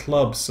 buy a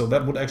club, so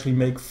that would actually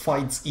make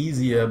fights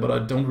easier, but I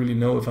don't really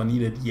know if I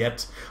need it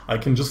yet. I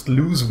can just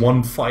lose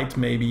one fight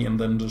maybe and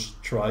then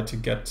just try to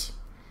get...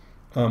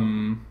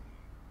 and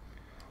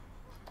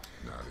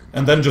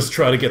then just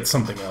try to get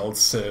something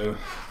else, so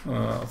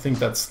I think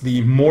that's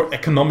the more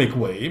economic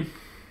way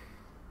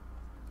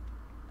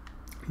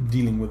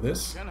dealing with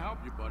this. Can't help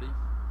you, buddy.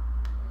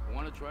 You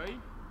want to trade?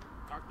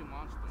 Talk to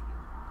Monster.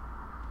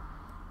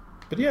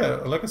 But yeah,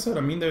 like I said, I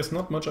mean, there's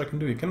not much I can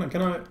do. Can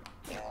I?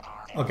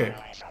 Okay.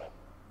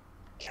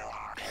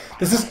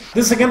 This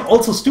is again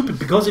also stupid,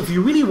 because if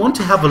you really want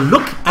to have a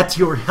look at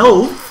your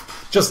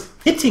health, just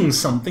hitting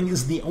something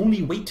is the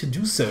only way to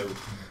do so.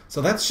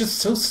 So that's just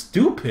so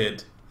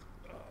stupid.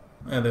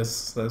 And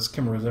there's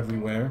cameras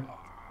everywhere.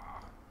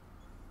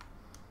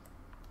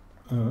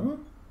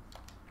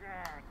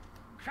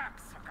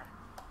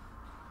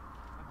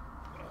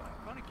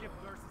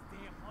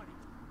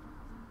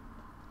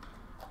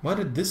 Why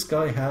did this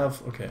guy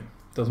have... Okay,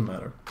 doesn't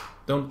matter.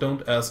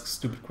 Don't ask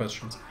stupid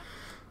questions.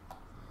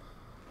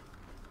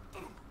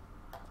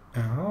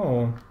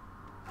 Ow.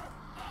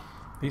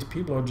 These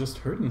people are just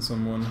hurting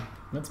someone.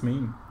 That's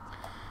mean.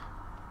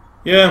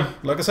 Yeah,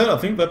 like I said, I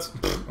think that's...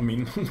 I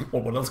mean,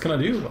 what else can I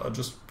do? I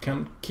just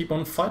can't keep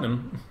on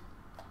fighting.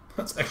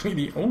 That's actually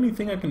the only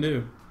thing I can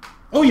do.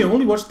 Oh, you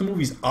only watched the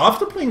movies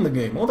after playing the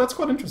game. Oh, that's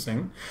quite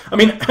interesting. I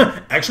mean,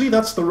 actually,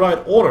 that's the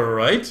right order,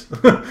 right?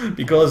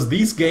 Because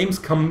these games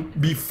come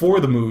before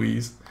the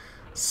movies.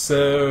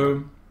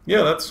 So,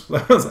 yeah, that's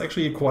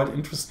actually a quite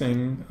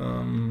interesting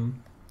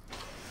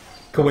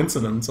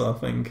coincidence, I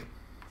think.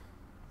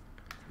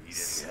 Need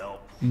any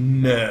help?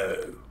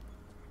 No.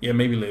 Yeah,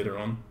 maybe later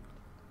on.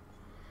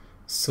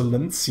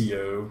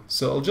 Silencio.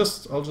 So I'll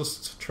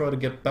just try to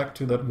get back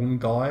to that one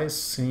guy,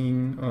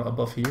 seeing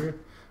above here.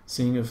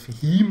 Seeing if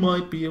he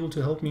might be able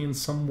to help me in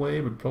some way,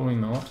 but probably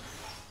not.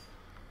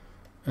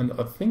 And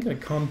I think I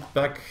can't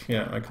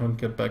I can't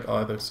get back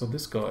either. So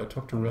this guy, I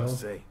talked to Rel.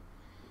 Say,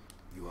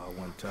 you are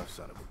one tough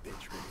son of a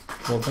bitch,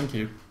 Riddick. Well, thank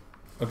you.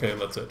 Okay,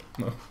 that's it.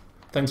 No,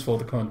 thanks for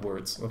the kind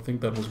words. I think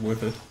that was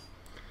worth it.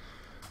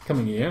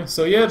 Coming here.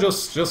 So yeah,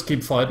 just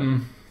keep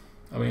fighting.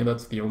 I mean,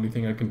 that's the only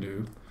thing I can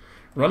do.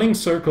 Running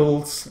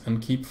circles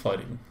and keep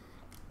fighting.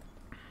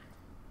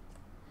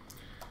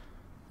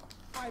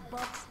 $5,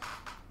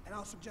 and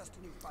I'll suggest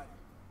a new fighter.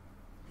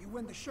 You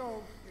win the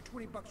show,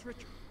 you're $20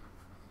 richer.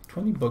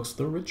 $20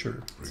 the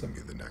richer. Bring me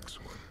the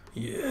next one.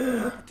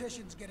 Yeah.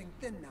 Competition's getting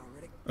thin now,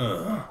 Riddick.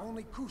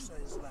 Only Kusa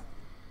is left,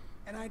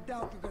 and I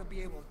doubt you're going to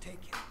be able to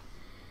take him.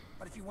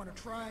 But if you want to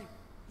try,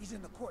 he's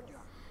in the courtyard.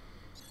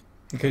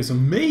 Okay, so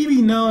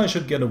maybe now I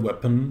should get a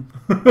weapon.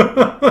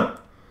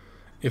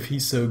 If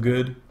he's so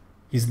good.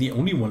 He's the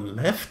only one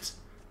left?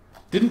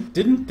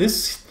 Didn't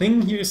this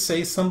thing here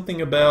say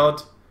something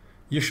about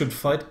you should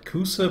fight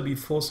Kusa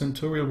before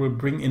Centurial will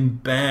bring in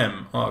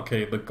Bam? Oh,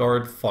 okay, the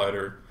guard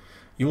fighter.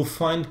 You will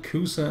find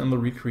Kusa in the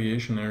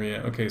recreation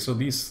area. Okay, so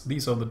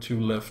these are the two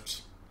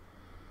left.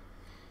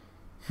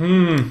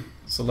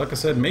 So like I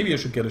said, maybe I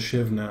should get a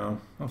Shiv now.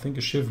 I think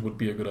a Shiv would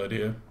be a good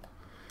idea.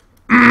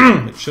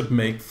 It should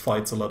make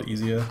fights a lot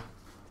easier.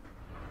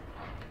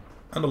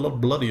 And a lot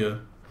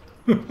bloodier.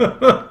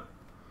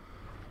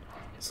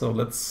 So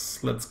let's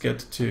get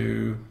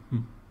to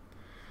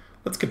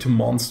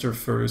Monster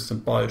first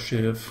and buy a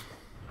Shiv.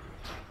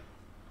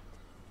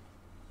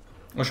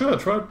 Or should I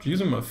try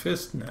using my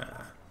fist? Nah.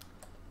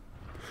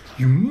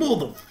 You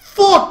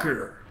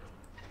motherfucker!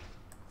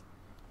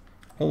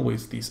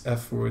 Always these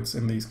F words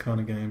in these kind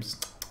of games.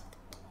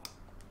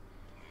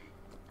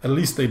 At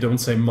least they don't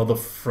say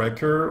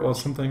motherfracker or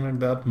something like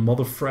that.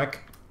 Motherfrack.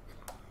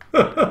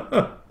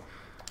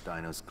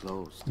 Dino's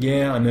closed.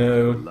 Yeah, I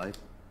know.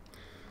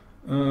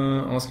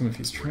 Ask him if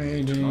he's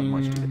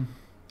trading.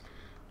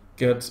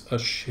 Get a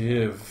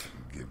Shiv.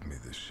 Give me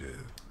the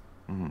Shiv.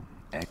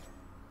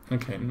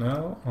 Okay,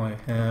 now I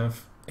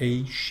have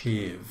a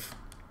Shiv.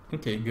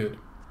 Okay, good.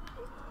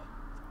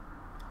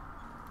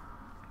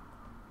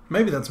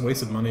 Maybe that's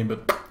wasted money,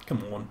 but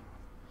come on.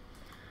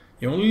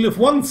 You only live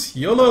once,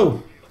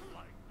 YOLO!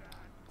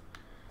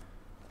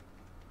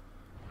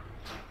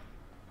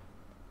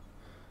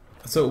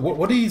 So,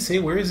 what did he say?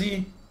 Where is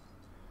he?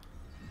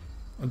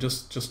 I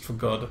just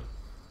forgot.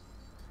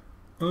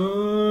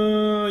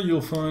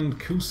 You'll find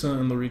Kusa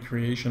in the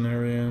recreation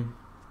area.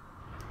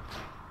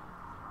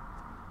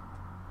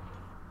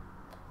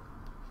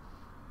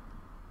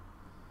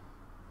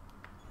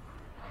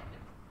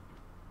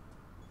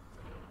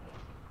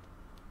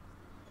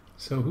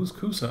 So who's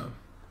Kusa?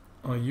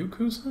 Are you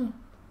Kusa?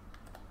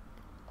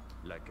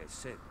 Like I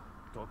said,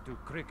 talk to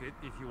Cricket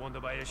if you want to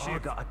buy a I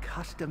ship. got a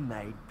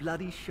custom-made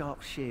bloody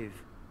sharp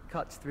shiv.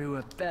 Cuts through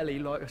her belly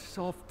like a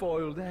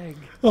soft-boiled egg.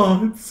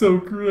 Oh, it's so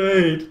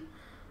great.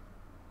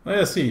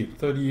 I see,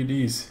 30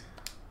 UDs.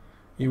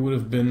 He would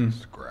have been...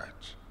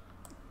 Scratch.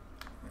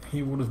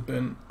 He would have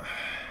been...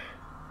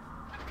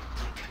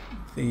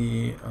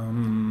 The...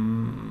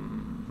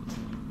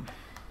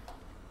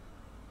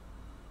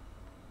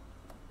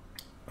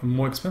 a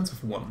more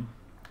expensive one.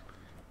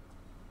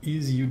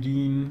 Is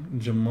Udine,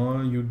 Jamal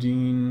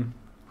Udine...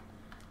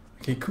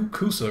 Okay,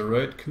 Kusa,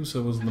 right?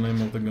 Kusa was the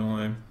name of the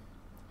guy.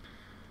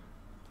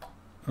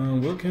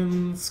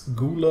 Wilkins,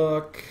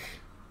 Gulag,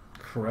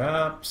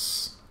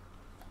 Krabs.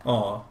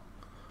 Aw,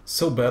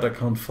 so bad I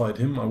can't fight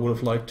him. I would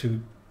have liked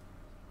to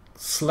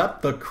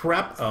slap the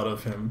crap out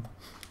of him.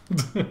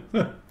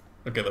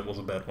 Okay, that was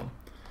a bad one.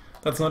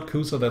 That's not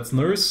Kusa, that's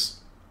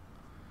Nurse.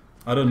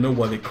 I don't know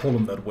why they call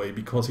him that way,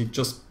 because he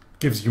just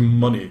gives you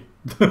money.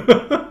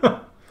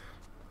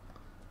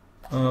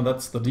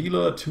 That's the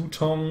dealer,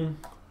 Tutong,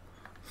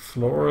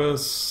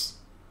 Flores.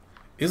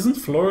 Isn't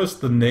Flores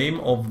the name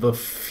of the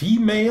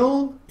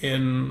female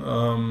in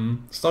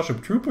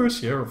Starship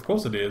Troopers? Yeah, of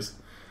course it is.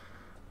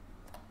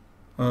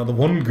 The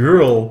one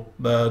girl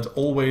that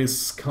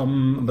always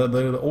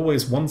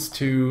always wants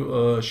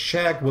to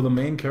shag with the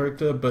main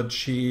character, but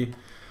she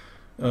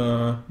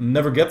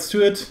never gets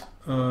to it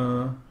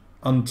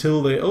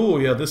until they... Oh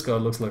yeah, this guy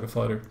looks like a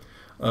fighter.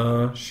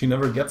 She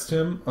never gets to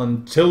him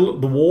until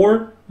the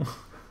war,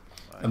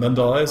 and then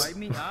dies. Fight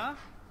me, huh?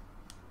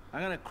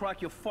 I'm gonna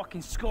crack your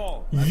fucking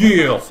skull.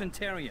 Yeah.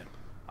 Centurion.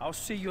 I'll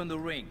see you in the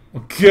ring.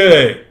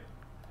 Okay.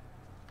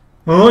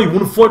 Huh? You want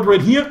to fight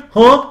right here?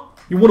 Huh?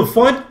 You want to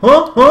fight?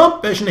 Huh? Huh?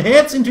 Bashing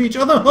heads into each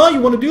other? Huh?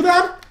 You want to do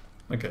that?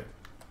 Okay.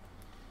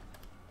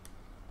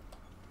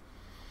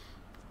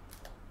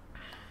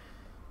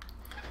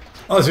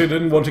 Oh, so you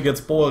didn't want to get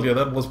spoiled. Yeah,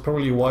 that was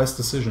probably a wise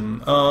decision.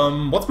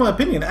 What's my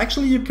opinion?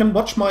 Actually, you can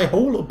watch my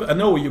whole...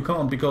 no, you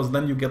can't, because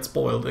then you get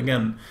spoiled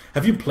again.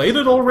 Have you played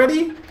it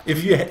already?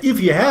 If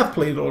you have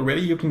played it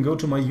already, you can go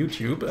to my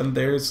YouTube, and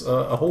there's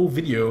a whole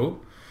video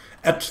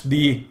at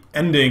the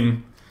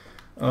ending,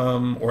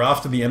 or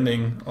after the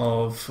ending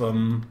of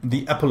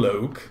the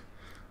epilogue,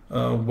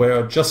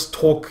 where I just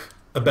talk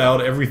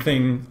about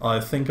everything I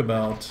think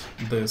about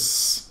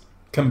this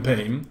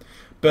campaign.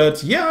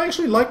 But yeah, I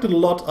actually liked it a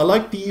lot. I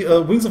liked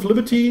the Wings of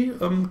Liberty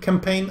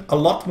campaign a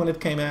lot when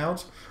it came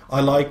out.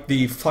 I liked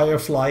the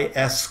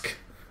Firefly-esque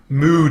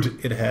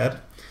mood it had.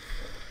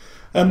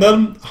 And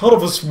then Heart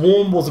of a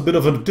Swarm was a bit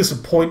of a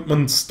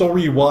disappointment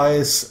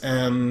story-wise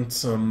and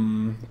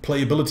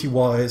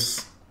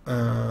playability-wise.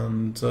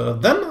 And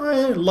then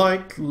I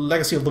liked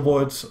Legacy of the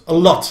Void a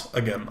lot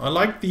again. I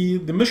liked the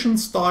mission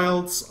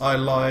styles. I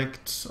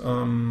liked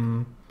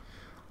the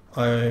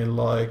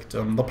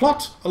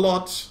plot a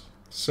lot.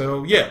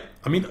 So yeah,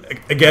 I mean,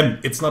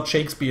 again, it's not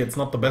Shakespeare, it's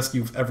not the best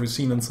you've ever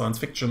seen in science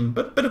fiction,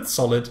 but it's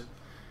solid.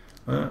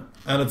 And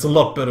it's a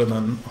lot better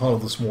than Heart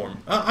of the Swarm.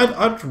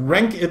 I'd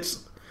rank it,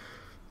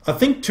 I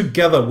think,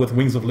 together with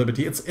Wings of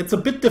Liberty. It's a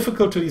bit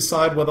difficult to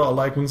decide whether I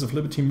like Wings of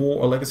Liberty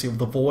more or Legacy of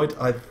the Void.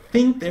 I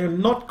think they're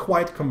not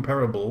quite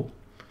comparable.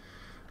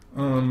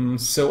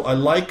 So I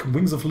like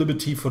Wings of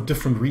Liberty for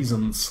different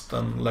reasons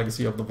than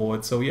Legacy of the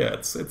Void. So yeah,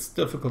 it's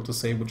difficult to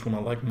say which one I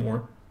like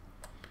more.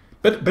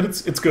 But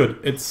it's good.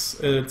 It's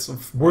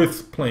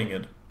worth playing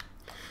it.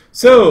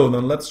 So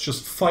then let's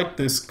just fight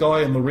this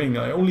guy in the ring.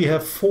 I only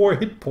have 4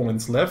 hit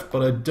points left,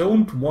 but I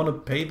don't want to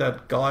pay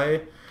that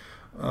guy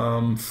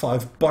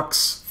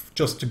 $5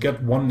 just to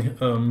get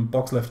 1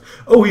 box left.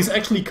 Oh, he's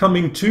actually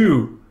coming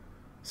too.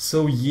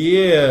 So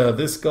yeah,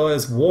 this guy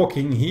is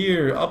walking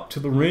here up to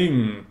the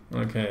ring.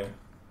 Okay.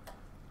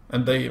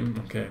 And they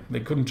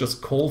couldn't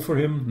just call for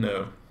him?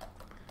 No.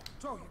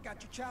 So you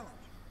got your challenge.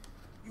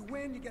 You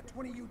win, you get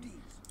 20 UDs.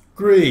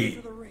 Great.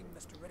 To the ring,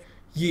 Mr. Riddick.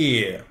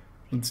 Yeah.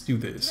 Let's do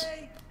this.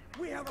 Today,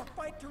 we have a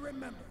fight to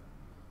remember.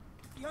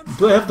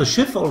 Do I have the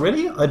shift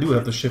already? I do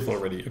have the shift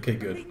already. Okay,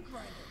 good.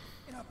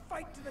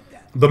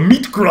 The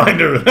Meat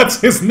Grinder! That's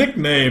his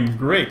nickname!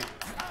 Great.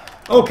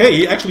 Okay,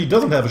 he actually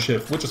doesn't have a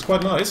shift, which is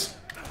quite nice.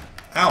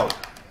 Ow.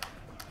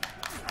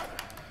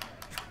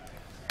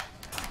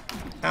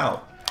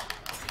 Ow.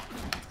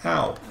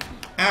 Ow.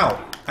 Ow.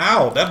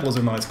 Ow! That was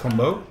a nice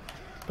combo.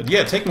 But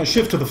yeah, take my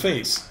shift to the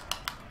face.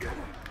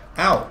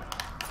 Ow.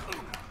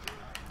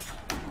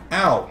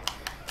 Ow.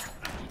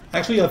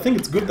 Actually, I think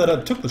it's good that I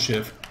took the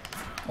shift.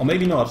 Or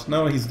maybe not.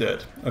 Now he's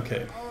dead.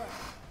 Okay. Alright.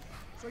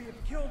 So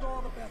you've killed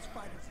all the best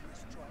fighters in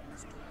this joint,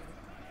 Mr.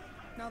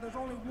 Riddick. Now there's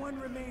only one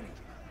remaining.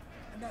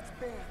 And that's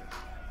Bane.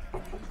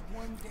 And he's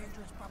one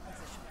dangerous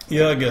proposition.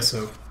 Yeah, I guess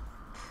so.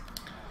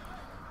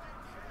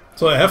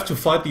 So I have to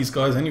fight these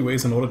guys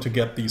anyways in order to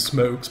get these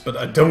smokes, but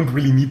I don't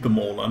really need them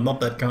all. I'm not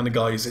that kind of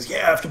guy who says,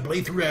 yeah, I have to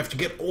play through, I have to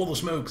get all the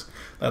smokes.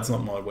 That's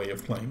not my way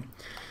of playing.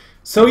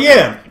 So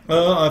yeah,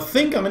 I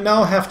think I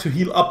now have to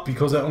heal up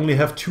because I only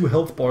have 2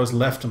 health bars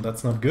left and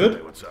that's not good.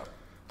 Hey, what's up?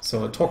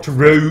 So I talk to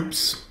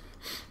Robes.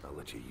 I'll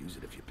let you use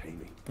it if you pay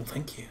me. Well,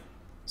 thank you.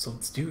 So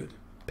let's do it.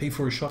 Pay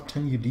for a shot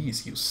 10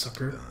 UDs, you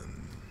sucker.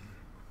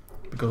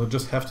 Because I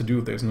just have to do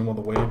it, there's no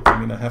other way. I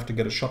mean, I have to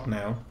get a shot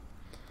now.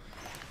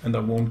 And I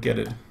won't get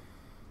it.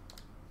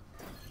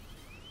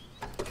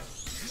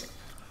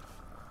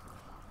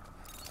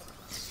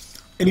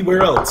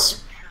 Anywhere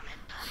else?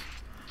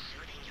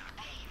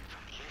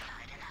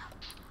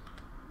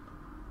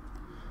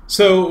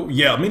 So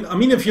yeah, I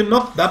mean, if you're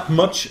not that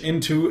much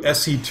into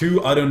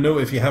SC2, I don't know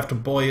if you have to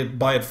buy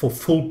it for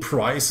full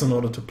price in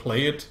order to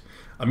play it.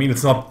 I mean,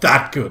 it's not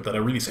that good that I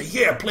really say,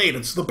 yeah, play it.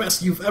 It's the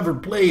best you've ever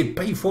played.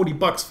 Pay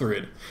 $40 for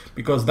it,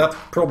 because that's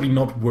probably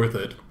not worth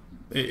it.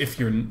 If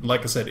you're,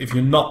 like I said, if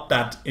you're not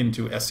that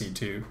into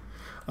SC2,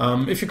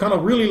 if you kind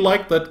of really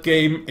like that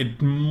game,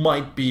 it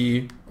might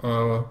be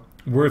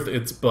worth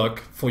its buck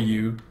for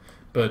you.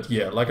 But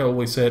yeah, like I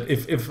always said,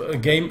 if a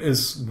game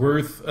is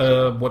worth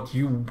what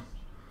you,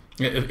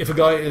 if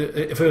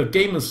a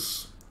game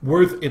is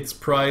worth its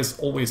price,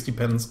 always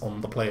depends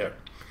on the player.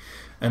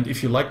 And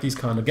if you like these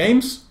kind of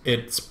games,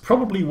 it's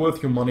probably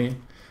worth your money.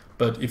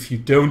 But if you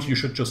don't, you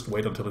should just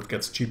wait until it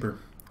gets cheaper,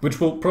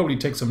 which will probably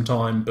take some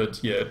time.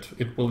 But yeah,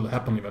 it will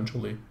happen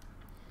eventually.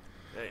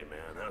 Hey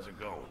man, how's it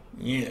going?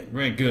 Yeah,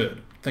 very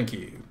good. Thank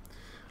you.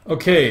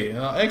 Okay,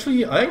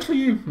 actually,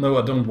 no,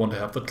 I don't want to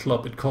have the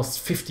club. It costs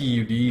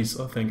 50 UDs,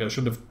 I think. I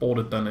should have bought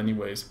it then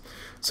anyways.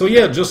 So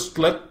yeah, just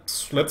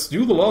let's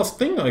do the last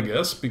thing, I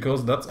guess,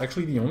 because that's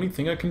actually the only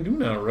thing I can do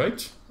now,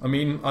 right? I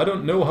mean, I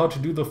don't know how to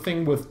do the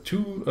thing with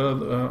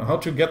how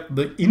to get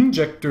the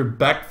injector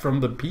back from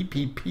the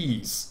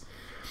PPPs.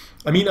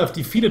 I mean, I've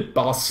defeated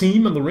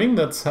Basim in the ring,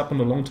 that's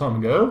happened a long time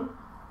ago.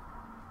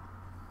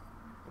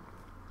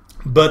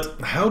 But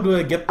how do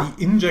I get the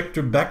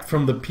injector back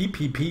from the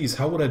PPPs?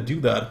 How would I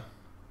do that?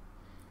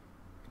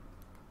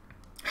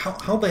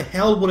 How the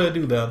hell would I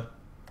do that?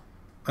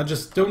 I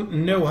just don't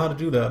know how to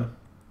do that.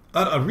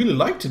 I'd really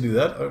like to do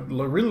that. I'd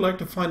really like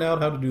to find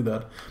out how to do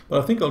that.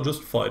 But I think I'll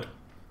just fight.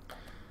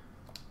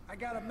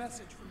 got a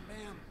message from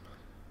Bam.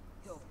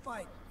 He'll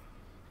fight.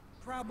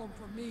 Problem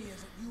for me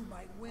is that you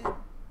might win.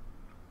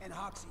 And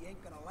Hoxie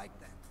ain't gonna like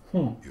that.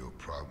 Your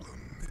problem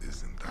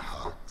isn't the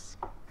Hawks.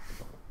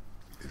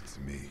 It's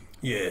me.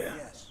 Yeah.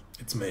 Yes.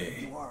 It's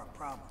me. You are a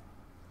problem.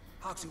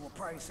 Hoxie will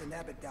probably send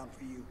Abbott down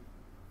for you.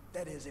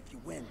 That is, if you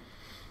win.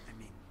 I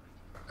mean.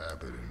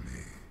 Abbott and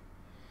me.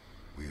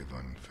 We have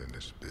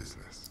unfinished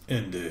business.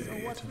 Indeed. So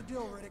what's the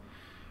deal, Riddick?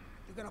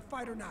 You gonna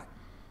fight or not?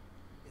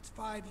 It's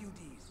 5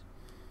 UDs.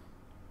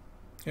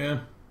 Yeah.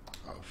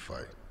 I'll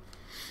fight.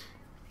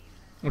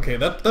 Okay,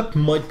 that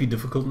might be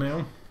difficult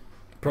now.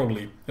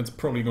 Probably. It's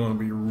probably going to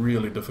be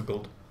really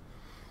difficult.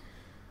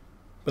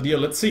 But yeah,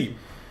 let's see.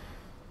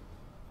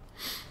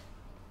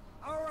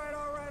 Alright,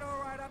 alright,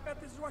 alright. I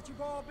bet this is what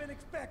you've all been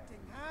expecting,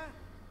 huh?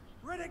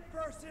 Riddick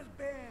versus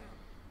Bam.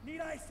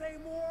 Need I say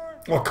more?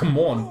 Oh, come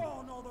on. You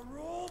all know the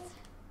rules.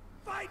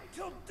 Fight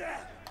till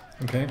death.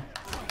 Okay.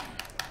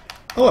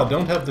 Oh, I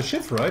don't have the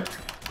shift right.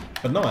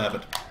 But no, I have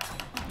it.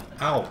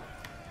 Ow.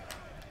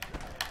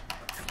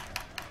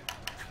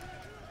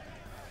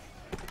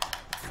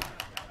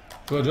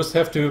 Do I just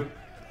have to...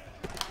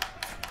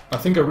 I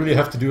think I really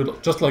have to do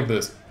it just like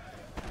this.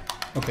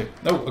 Okay.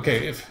 No,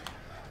 okay, if...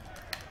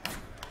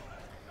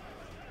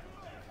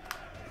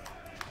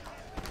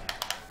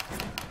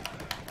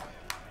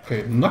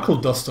 Okay, knuckle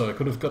duster. I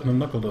could have gotten a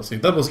knuckle duster.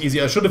 That was easy.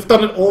 I should have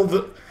done it all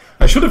the...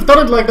 I should have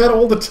done it like that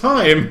all the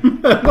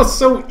time. That was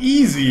so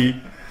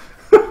easy.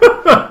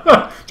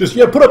 Just,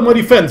 yeah, put up my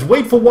defense.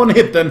 Wait for one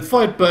hit, then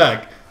fight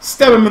back.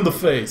 Stab him in the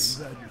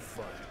face.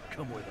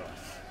 Come with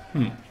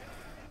us.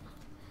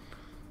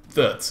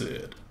 That's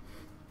it.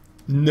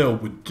 Now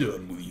we're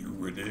done with you,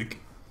 Riddick.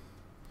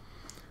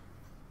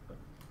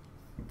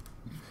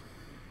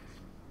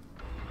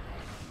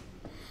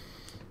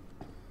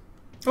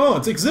 Oh,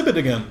 it's Exhibit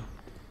again.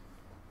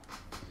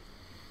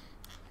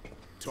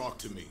 Talk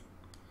to me.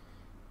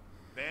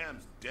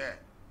 Bam's dead.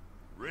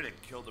 Riddick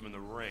killed him in the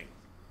ring.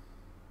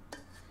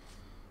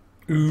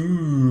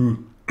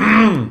 Ooh.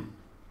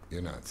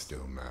 You're not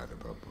still mad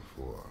about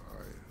before,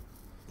 are you?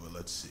 Well,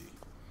 let's see.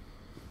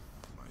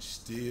 Am I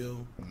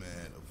still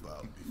mad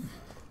about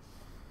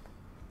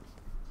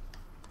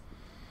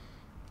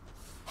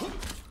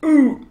before?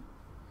 Ooh.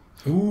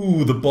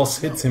 Ooh, the boss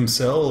hits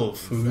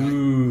himself.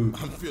 Ooh.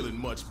 I'm feeling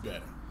much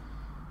better.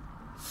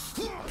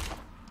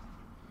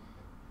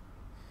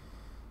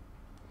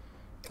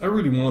 I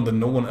really wanted that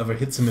no one ever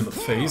hits him in the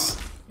face,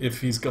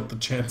 if he's got the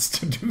chance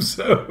to do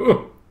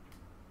so.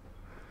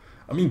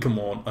 I mean, come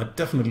on, I'd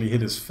definitely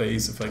hit his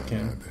face if I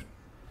can.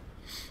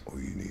 Or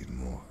you need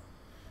more.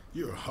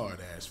 You're a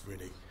hard-ass,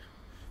 Riddick.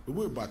 But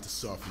we're about to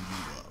soften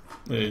you up.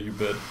 Yeah, you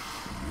bet. You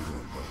don't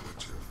know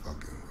what you're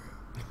fucking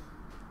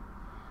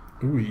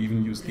with. Ooh, he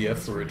even used the F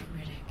for it.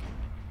 Riddick.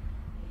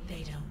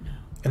 They don't know.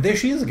 And there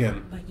she is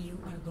again. But you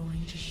are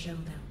going to show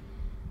them.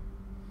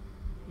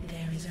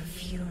 There is a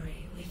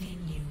fury within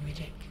you,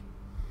 Riddick.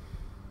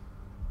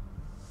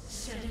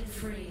 Set it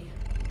free.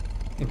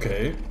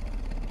 Okay.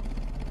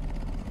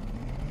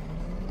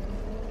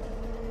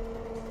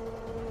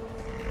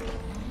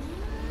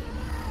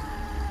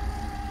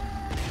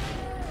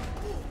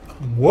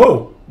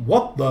 Whoa!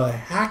 What the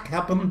heck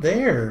happened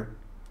there?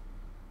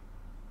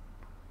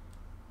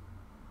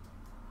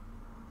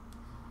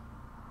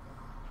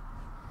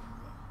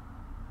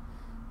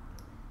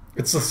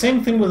 It's the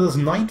same thing with his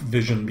night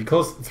vision,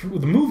 because through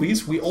the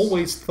movies we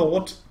always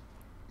thought...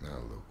 Now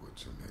look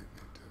what you made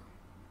me do.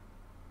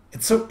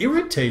 It's so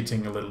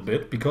irritating a little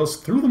bit, because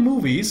through the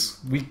movies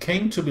we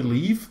came to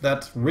believe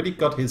that Riddick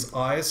got his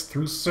eyes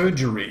through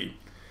surgery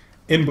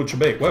in Butcher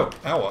Bay. Whoa,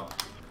 ow.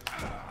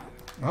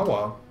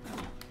 Ow.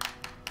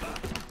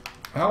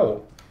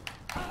 Ow.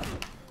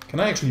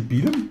 Can I actually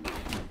beat him?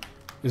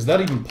 Is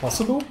that even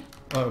possible?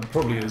 It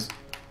probably is.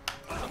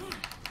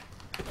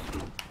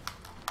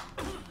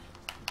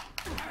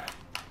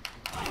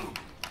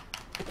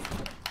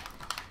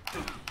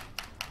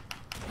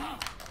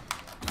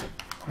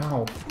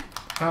 Ow.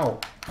 Ow.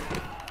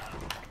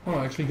 Oh,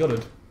 I actually got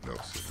it. No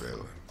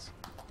surveillance.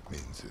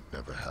 Means it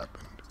never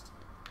happened.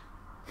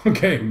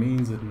 Okay,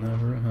 means it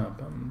never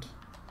happened.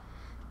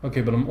 Okay,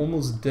 but I'm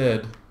almost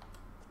dead.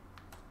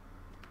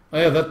 Oh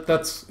yeah,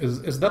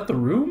 is that the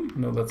room?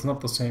 No, that's not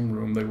the same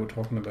room they were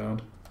talking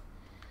about.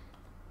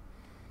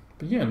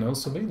 But yeah, no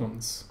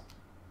surveillance.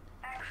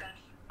 Access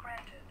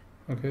granted.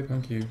 Okay,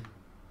 thank you.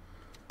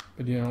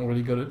 But yeah, I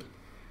already got it.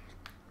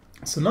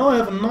 So now I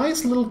have a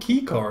nice little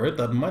key card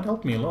that might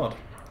help me a lot.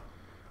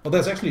 Oh,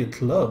 there's actually a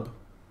club.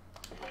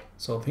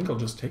 So I think I'll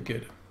just take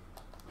it.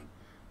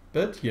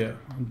 But yeah,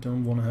 I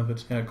don't want to have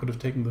it. Yeah, I could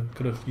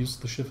have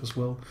used the shift as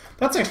well.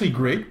 That's actually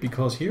great,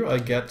 because here I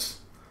get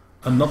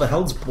another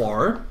health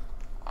bar.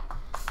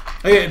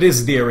 Oh yeah, it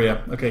is the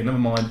area. Okay, never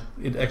mind.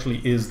 It actually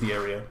is the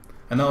area.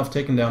 And now I've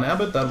taken down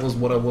Abbott. That was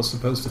what I was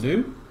supposed to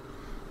do.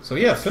 So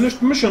yeah,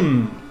 finished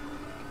mission.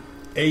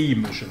 A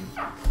mission.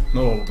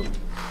 Not all of them.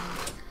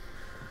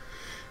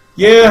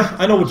 Yeah,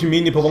 I know what you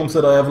mean, Nippon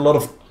said I have a lot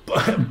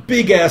of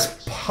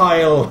big-ass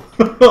pile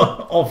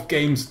of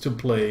games to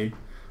play.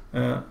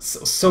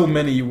 So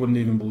many you wouldn't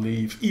even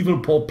believe.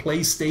 Even for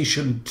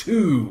PlayStation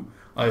 2,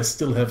 I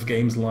still have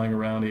games lying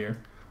around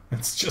here.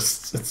 It's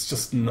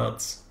just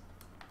nuts.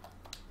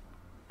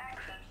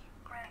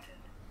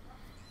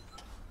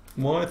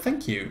 Why,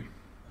 thank you.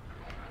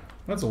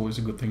 That's always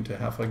a good thing to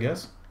have, I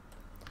guess.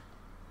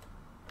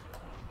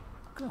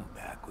 Come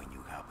back when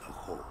you have the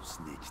whole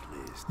snitch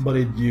list. But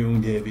it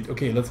don't have it.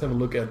 Okay, let's have a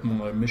look at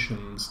my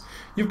missions.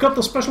 You've got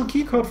the special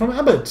keycard from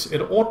Abbott.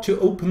 It ought to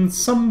open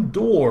some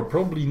door,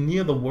 probably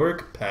near the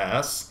work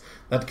pass,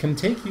 that can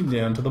take you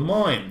down to the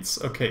mines.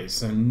 Okay,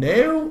 so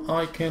now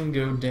I can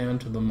go down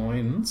to the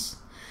mines.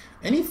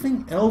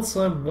 Anything else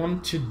I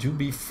want to do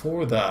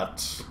before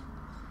that?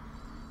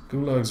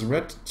 Gulag's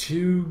red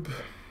tube.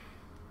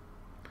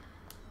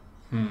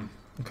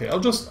 Okay, I'll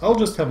just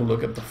have a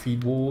look at the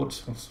feed ward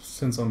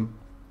since I'm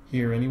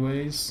here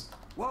anyways.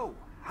 Whoa!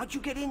 How'd you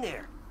get in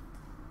there?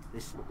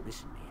 Listen,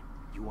 man.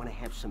 You want to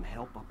have some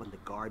help up on the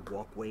guard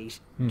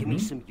walkways? Give me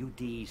some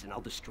UDs and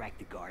I'll distract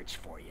the guards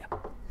for you.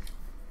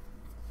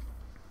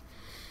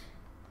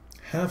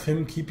 Have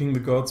him keeping the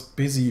guards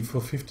busy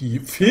for 50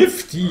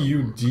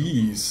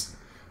 UDs.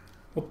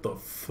 What the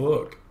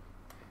fuck?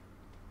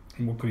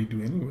 And what could he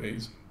do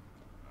anyways?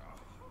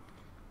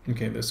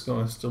 Okay, this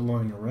guy's still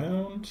lying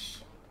around.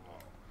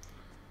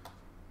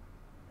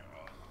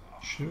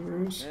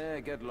 Shivers. Yeah,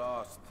 get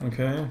lost.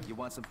 Okay. You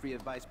want some free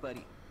advice,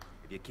 buddy?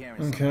 If you're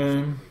carrying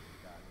Okay.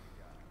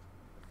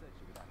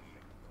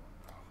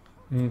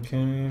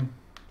 Okay.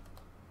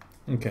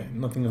 Okay,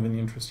 nothing of any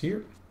interest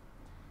here.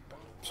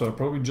 So I'll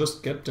probably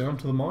just get down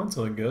to the mines,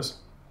 I guess.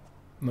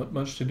 Not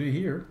much to do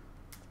here.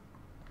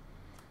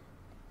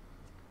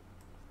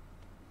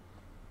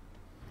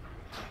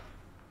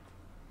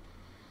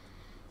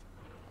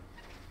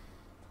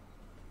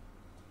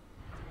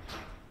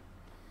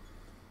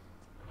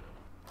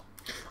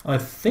 I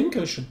think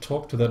I should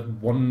talk to that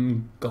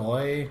one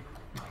guy.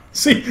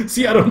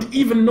 See, I don't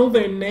even know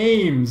their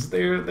names.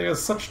 They're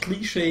such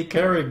cliche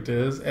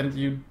characters, and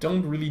you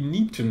don't really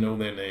need to know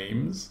their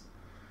names.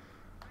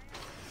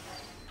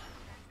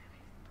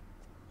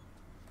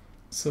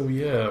 So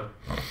yeah,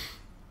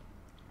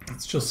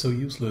 it's just so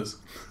useless.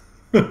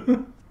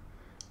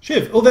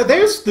 Shiv! Oh,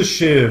 there's the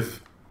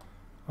Shiv!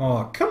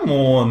 Oh, come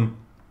on!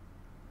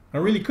 I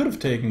really could have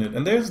taken it.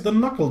 And there's the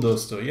Knuckle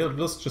Duster. Yeah,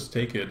 let's just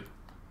take it.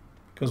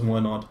 Because why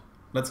not?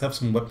 Let's have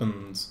some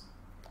weapons.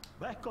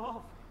 Back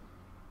off!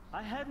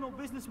 I had no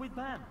business with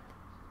them.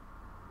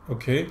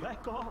 Okay.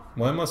 Back off.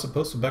 Why am I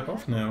supposed to back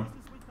off now?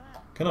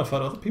 Can I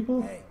fight other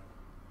people? Hey,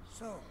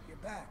 so you're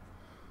back.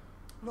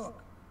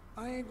 Look,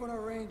 I ain't gonna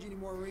arrange any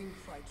more ring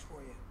fights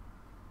for you.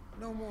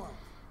 No more.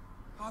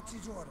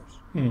 Hoxie's orders.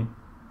 And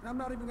I'm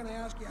not even gonna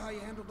ask you how you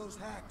handled those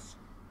hacks.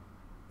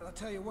 But I'll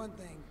tell you one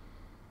thing.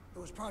 It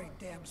was probably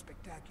damn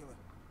spectacular.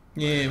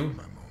 Yeah.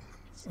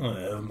 I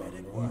have my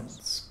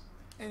moments.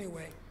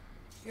 Anyway,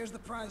 here's the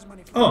prize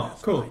money for the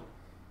last cool. fight.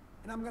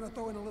 And I'm gonna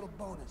throw in a little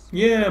bonus.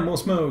 Yeah, more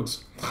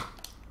smokes.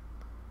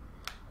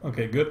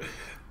 Okay, good.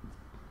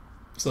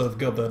 So I've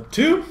got that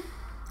too.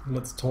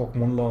 Let's talk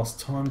one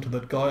last time to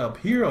that guy up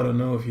here. I don't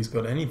know if he's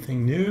got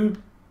anything new.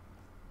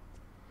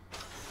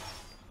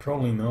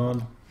 Probably not.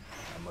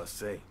 I must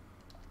say,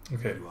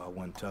 okay. You are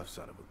one tough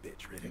son of a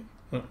bitch, Riddick.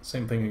 Oh,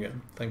 same thing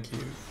again. Thank you.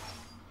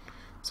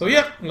 So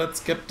yeah, let's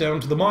get down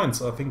to the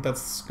mines. I think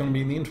that's going to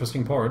be the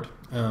interesting part.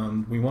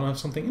 And we want to have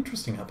something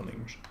interesting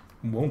happening,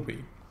 won't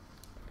we?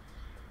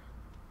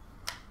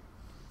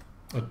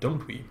 Or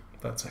don't we?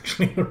 That's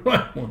actually the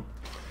right one.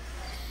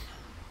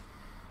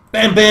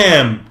 Bam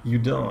bam! You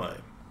die.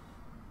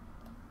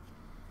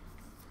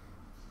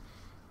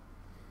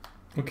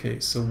 Okay,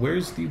 so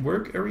where's the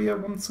work area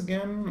once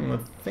again? I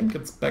think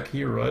it's back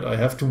here, right? I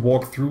have to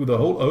walk through the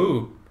whole...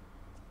 Oh!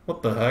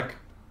 What the heck?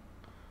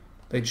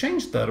 They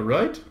changed that,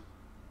 right?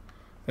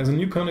 There's a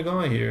new kind of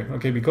guy here.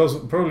 Okay, because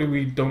probably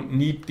we don't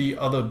need the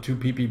other two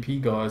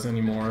PPP guys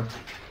anymore.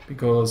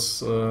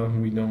 Because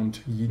we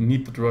don't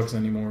need the drugs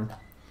anymore.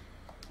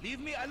 Leave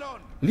me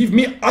alone! Leave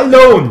me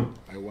alone!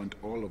 I want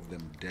all of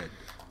them dead.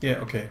 Yeah,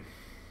 okay.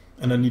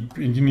 And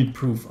you need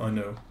proof, I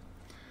know.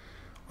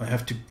 I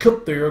have to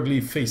cut their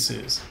ugly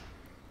faces.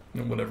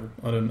 No, whatever.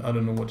 I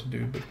don't know what to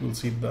do, but we'll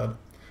see that.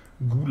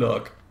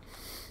 Gulag.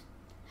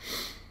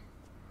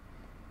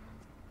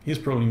 He's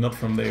probably not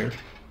from there.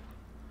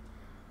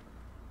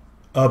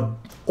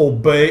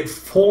 Obey.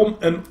 Form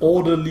an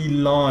orderly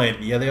line.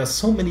 Yeah, there are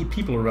so many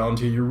people around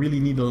here. You really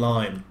need a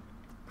line.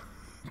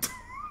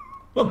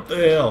 What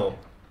the hell?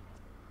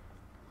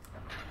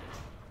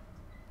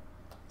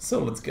 So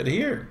let's get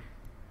here.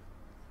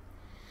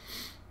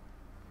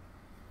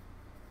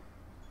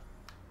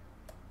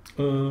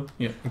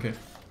 Yeah, okay.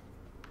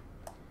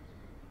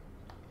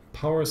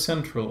 Power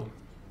Central.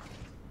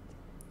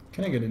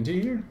 Can I get into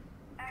here?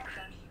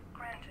 Access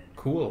granted.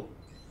 Cool.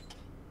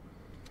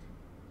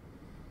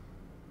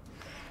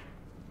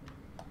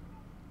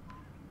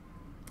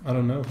 I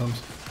don't know if I'm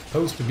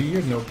supposed to be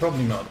here. No,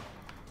 probably not.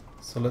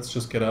 So let's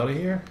just get out of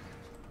here.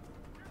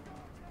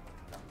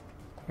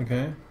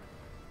 Okay.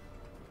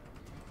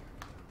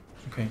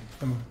 Okay,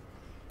 come on.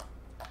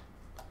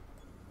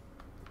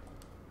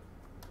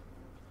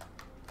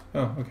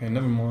 Oh, okay,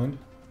 never mind.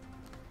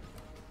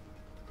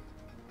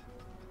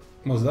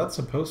 Was that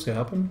supposed to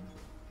happen?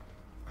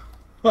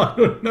 I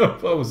don't know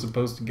if I was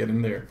supposed to get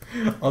in there.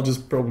 I'll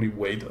just probably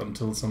wait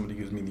until somebody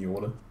gives me the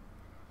order.